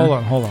corner. Hold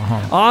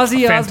on.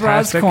 Ozzy Osbourne's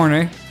Fantastic.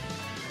 corner.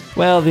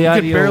 Well, the You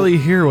audio, could barely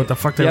hear what the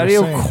fuck they the were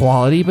audio saying.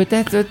 quality, but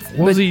that's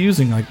What was he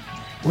using? Like,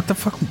 what the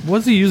fuck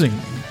was he using?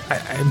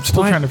 I'm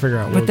still trying to figure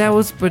out.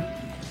 But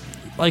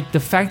like the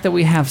fact that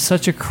we have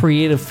such a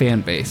creative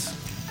fan base,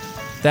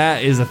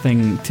 that is a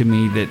thing to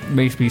me that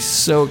makes me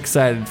so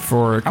excited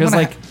for. Because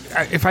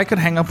if I could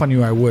hang up on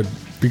you, I would,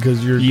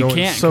 because you're you going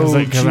can't so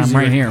because I'm cheesy.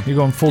 right here. You're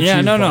going full. Yeah,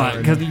 cheese no, ball right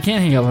because now. you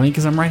can't hang up on me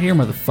because I'm right here,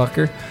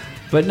 motherfucker.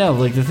 But no,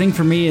 like the thing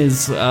for me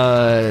is,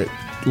 our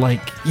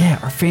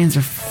fans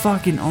are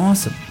fucking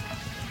awesome.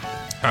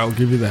 I'll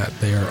give you that.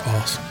 They are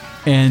awesome.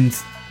 And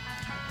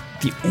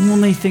the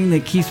only thing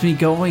that keeps me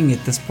going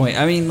at this point,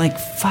 I mean, like,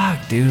 fuck,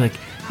 dude, like,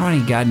 how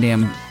many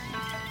goddamn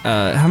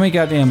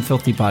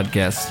filthy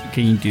podcasts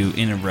can you do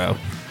in a row?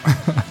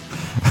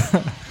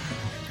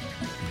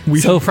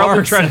 So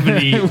far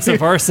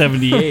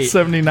 78.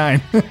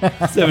 79.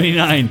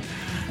 79.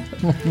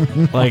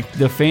 Like,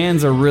 the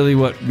fans are really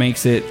what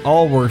makes it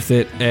all worth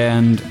it,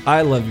 and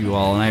I love you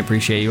all, and I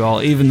appreciate you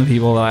all, even the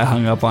people that I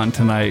hung up on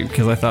tonight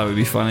because I thought it would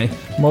be funny.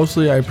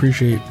 Mostly, I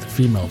appreciate the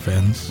female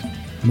fans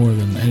more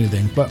than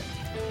anything, but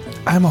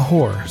I'm a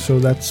whore, so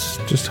that's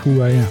just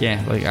who I am.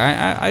 Yeah, like,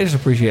 I just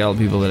appreciate all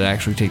the people that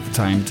actually take the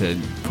time to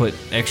put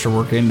extra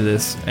work into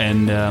this,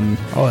 and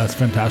that's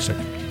fantastic.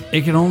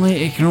 it can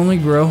only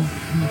grow.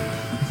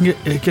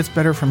 It gets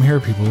better from here,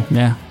 people.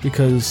 Yeah.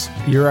 Because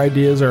your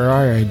ideas are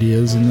our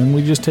ideas, and then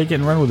we just take it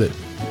and run with it.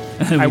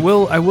 I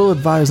will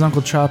advise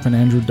Uncle Chop and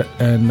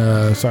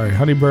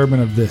Honey Bourbon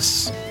of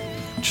this.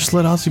 Just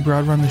let Aussie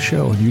Broad run the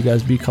show, and you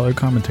guys be color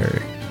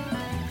commentary.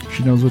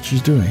 She knows what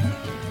she's doing,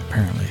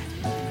 apparently.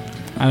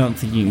 I don't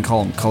think you can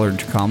call them colored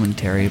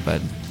commentary, but,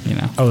 you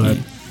know.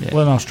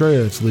 Well, in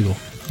Australia, it's legal.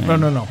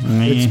 No.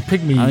 It's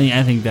pygmy.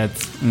 I think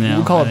that's no.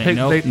 We call it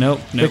pig. Nope.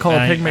 They call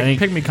it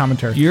pygmy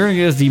commentary. You're gonna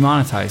get us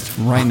demonetized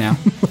right now.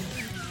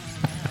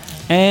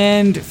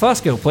 And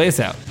Fusco, play us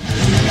out.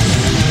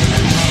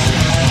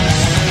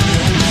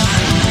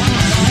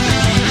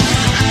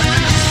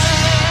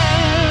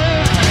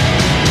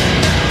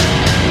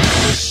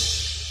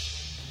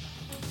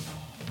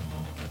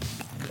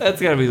 That's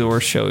gotta be the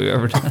worst show we've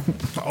ever done.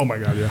 Oh my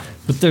god, yeah.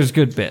 But there's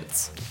good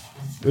bits.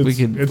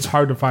 It's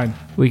hard to find.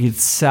 We could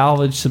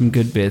salvage some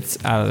good bits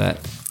out of that.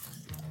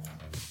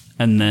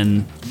 And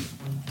then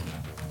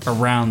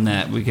around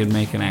that, we could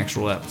make an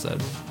actual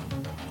episode.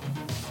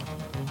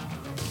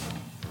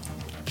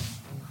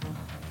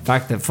 The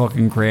fact that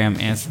fucking Graham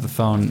answered the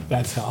phone.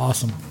 That's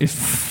awesome. It's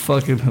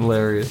fucking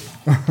hilarious.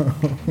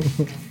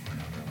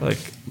 Like,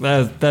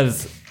 that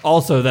is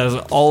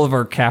all of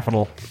our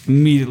capital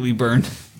immediately burned.